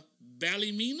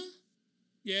Ballymena.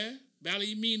 Yeah,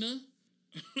 Ballymena.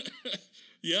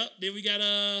 Yep. Then we got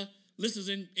listeners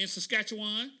in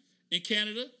Saskatchewan, in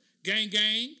Canada.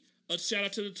 Gang. A shout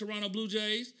out to the Toronto Blue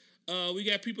Jays. We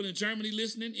got people in Germany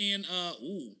listening in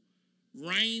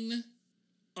Rhein,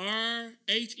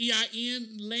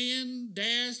 RHEIN, land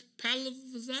dash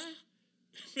Palazza.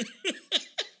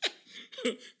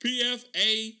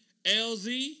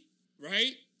 PFALZ,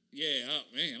 right? Yeah,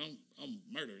 man, I'm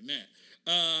murdering that.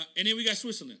 And then we got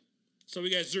Switzerland. So we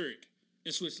got Zurich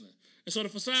in Switzerland. And so the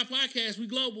Facade Podcast, we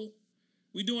global.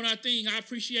 We doing our thing. I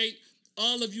appreciate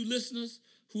all of you listeners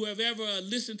who have ever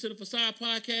listened to the Facade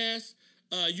Podcast,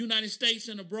 United States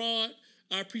and abroad.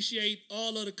 I appreciate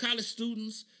all of the college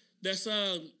students that's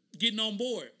getting on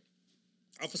board.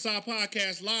 Our Facade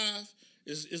Podcast Live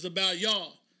is about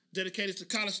y'all, dedicated to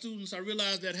college students. I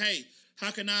realized that, hey,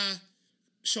 how can I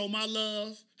show my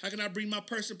love? How can I bring my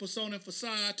person, persona, and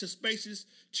facade to spaces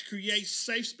to create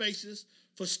safe spaces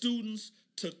for students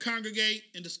to congregate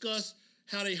and discuss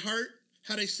how they hurt,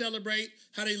 how they celebrate,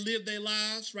 how they live their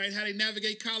lives, right? How they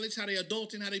navigate college, how they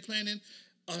adulting, how they planning,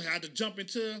 how to jump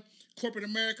into corporate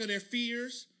America, their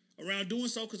fears around doing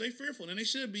so, because they fearful, and they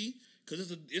should be,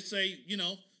 because it's a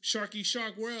sharky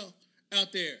shark world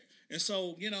out there. And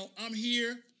so, I'm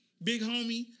here, big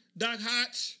homie, Doc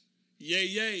Hotch,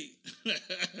 yay.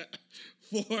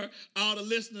 For all the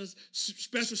listeners,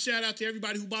 special shout out to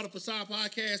everybody who bought a Facade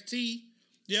Podcast tee.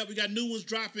 Yeah, we got new ones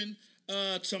dropping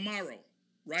tomorrow,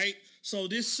 right? So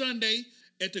this Sunday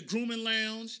at the Grooming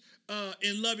Lounge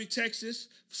in Lubbock, Texas,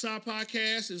 Facade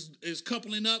Podcast is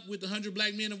coupling up with the 100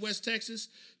 Black Men of West Texas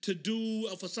to do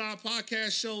a Facade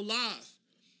Podcast show live,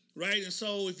 right? And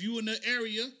so if you in the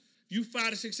area, you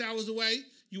 5 to 6 hours away,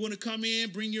 you want to come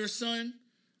in, bring your son,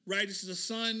 right? This is a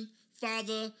son,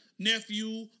 father,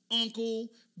 nephew, uncle,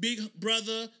 big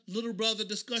brother, little brother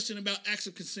discussion about acts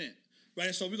of consent, right?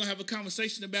 And so we're going to have a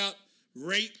conversation about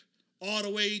rape all the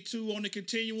way to on the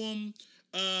continuum.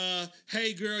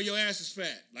 Hey girl, your ass is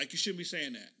fat. Like, you shouldn't be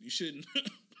saying that. You shouldn't.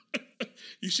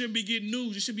 You shouldn't be getting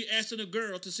nudes. You should be asking a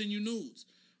girl to send you nudes,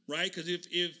 right? Because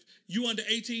if you under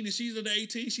 18 and she's under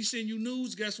 18, she send you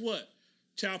nudes, guess what?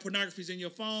 Child pornography is in your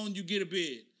phone, you get a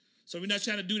bid. So we're not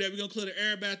trying to do that. We're going to clear the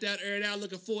air about that, air it out.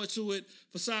 Looking forward to it.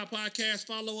 Facade Podcast,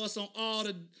 follow us on all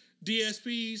the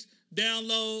DSPs.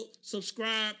 Download,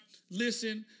 subscribe,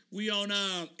 listen. We on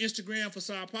Instagram,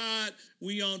 Facade Pod.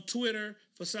 We on Twitter,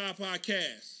 Facade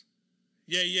Podcast.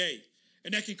 Yay.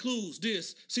 And that concludes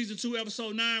this Season 2,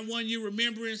 Episode 9, 1 Year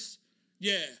Remembrance.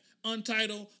 Yeah,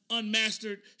 untitled,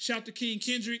 unmastered. Shout to King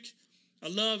Kendrick. I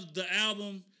love the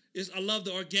album. I love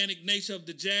the organic nature of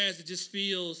the jazz. It just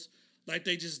feels like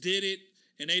they just did it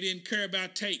and they didn't care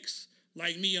about takes.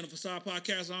 Like me on the Facade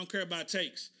Podcast, I don't care about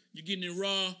takes. You're getting it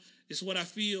raw. It's what I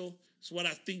feel. It's what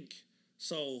I think.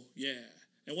 So, yeah.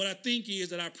 And what I think is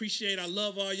that I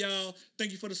love all y'all.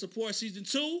 Thank you for the support. Season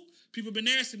 2, people been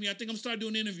asking me. I think I'm starting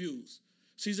doing interviews.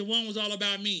 Season 1 was all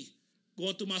about me,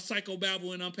 going through my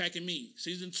psychobabble and unpacking me.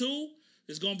 Season 2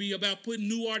 is going to be about putting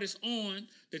new artists on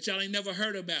that y'all ain't never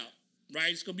heard about, right?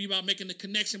 It's going to be about making the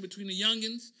connection between the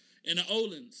youngins and the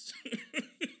oldins.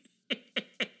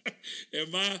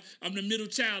 And I'm the middle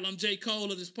child. I'm J.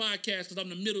 Cole of this podcast because I'm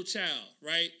the middle child,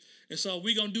 right? And so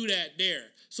we're going to do that there.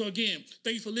 So again,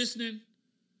 thank you for listening.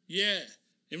 Yeah.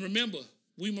 And remember,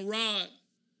 we Marad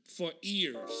for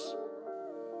ears.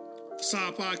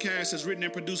 Facade Podcast is written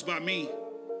and produced by me.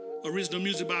 Original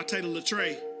music by Taylor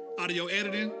Latre. Audio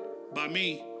editing by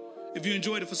me. If you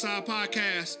enjoyed the Facade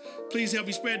Podcast, please help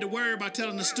me spread the word by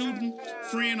telling a student,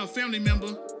 friend, or family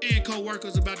member and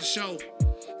co-workers about the show.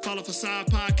 Follow Facade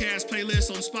Podcast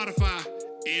playlist on Spotify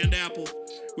and Apple,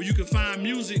 where you can find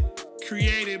music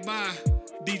created by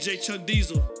DJ Chuck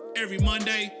Diesel. every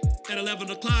Monday at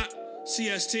 11 o'clock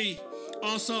CST.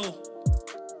 Also,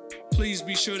 please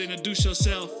be sure to introduce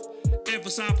yourself.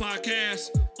 Emphasize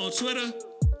Podcast on Twitter,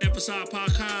 Emphasize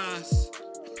Podcast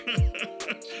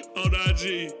on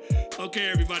IG. Okay,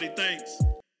 everybody, thanks.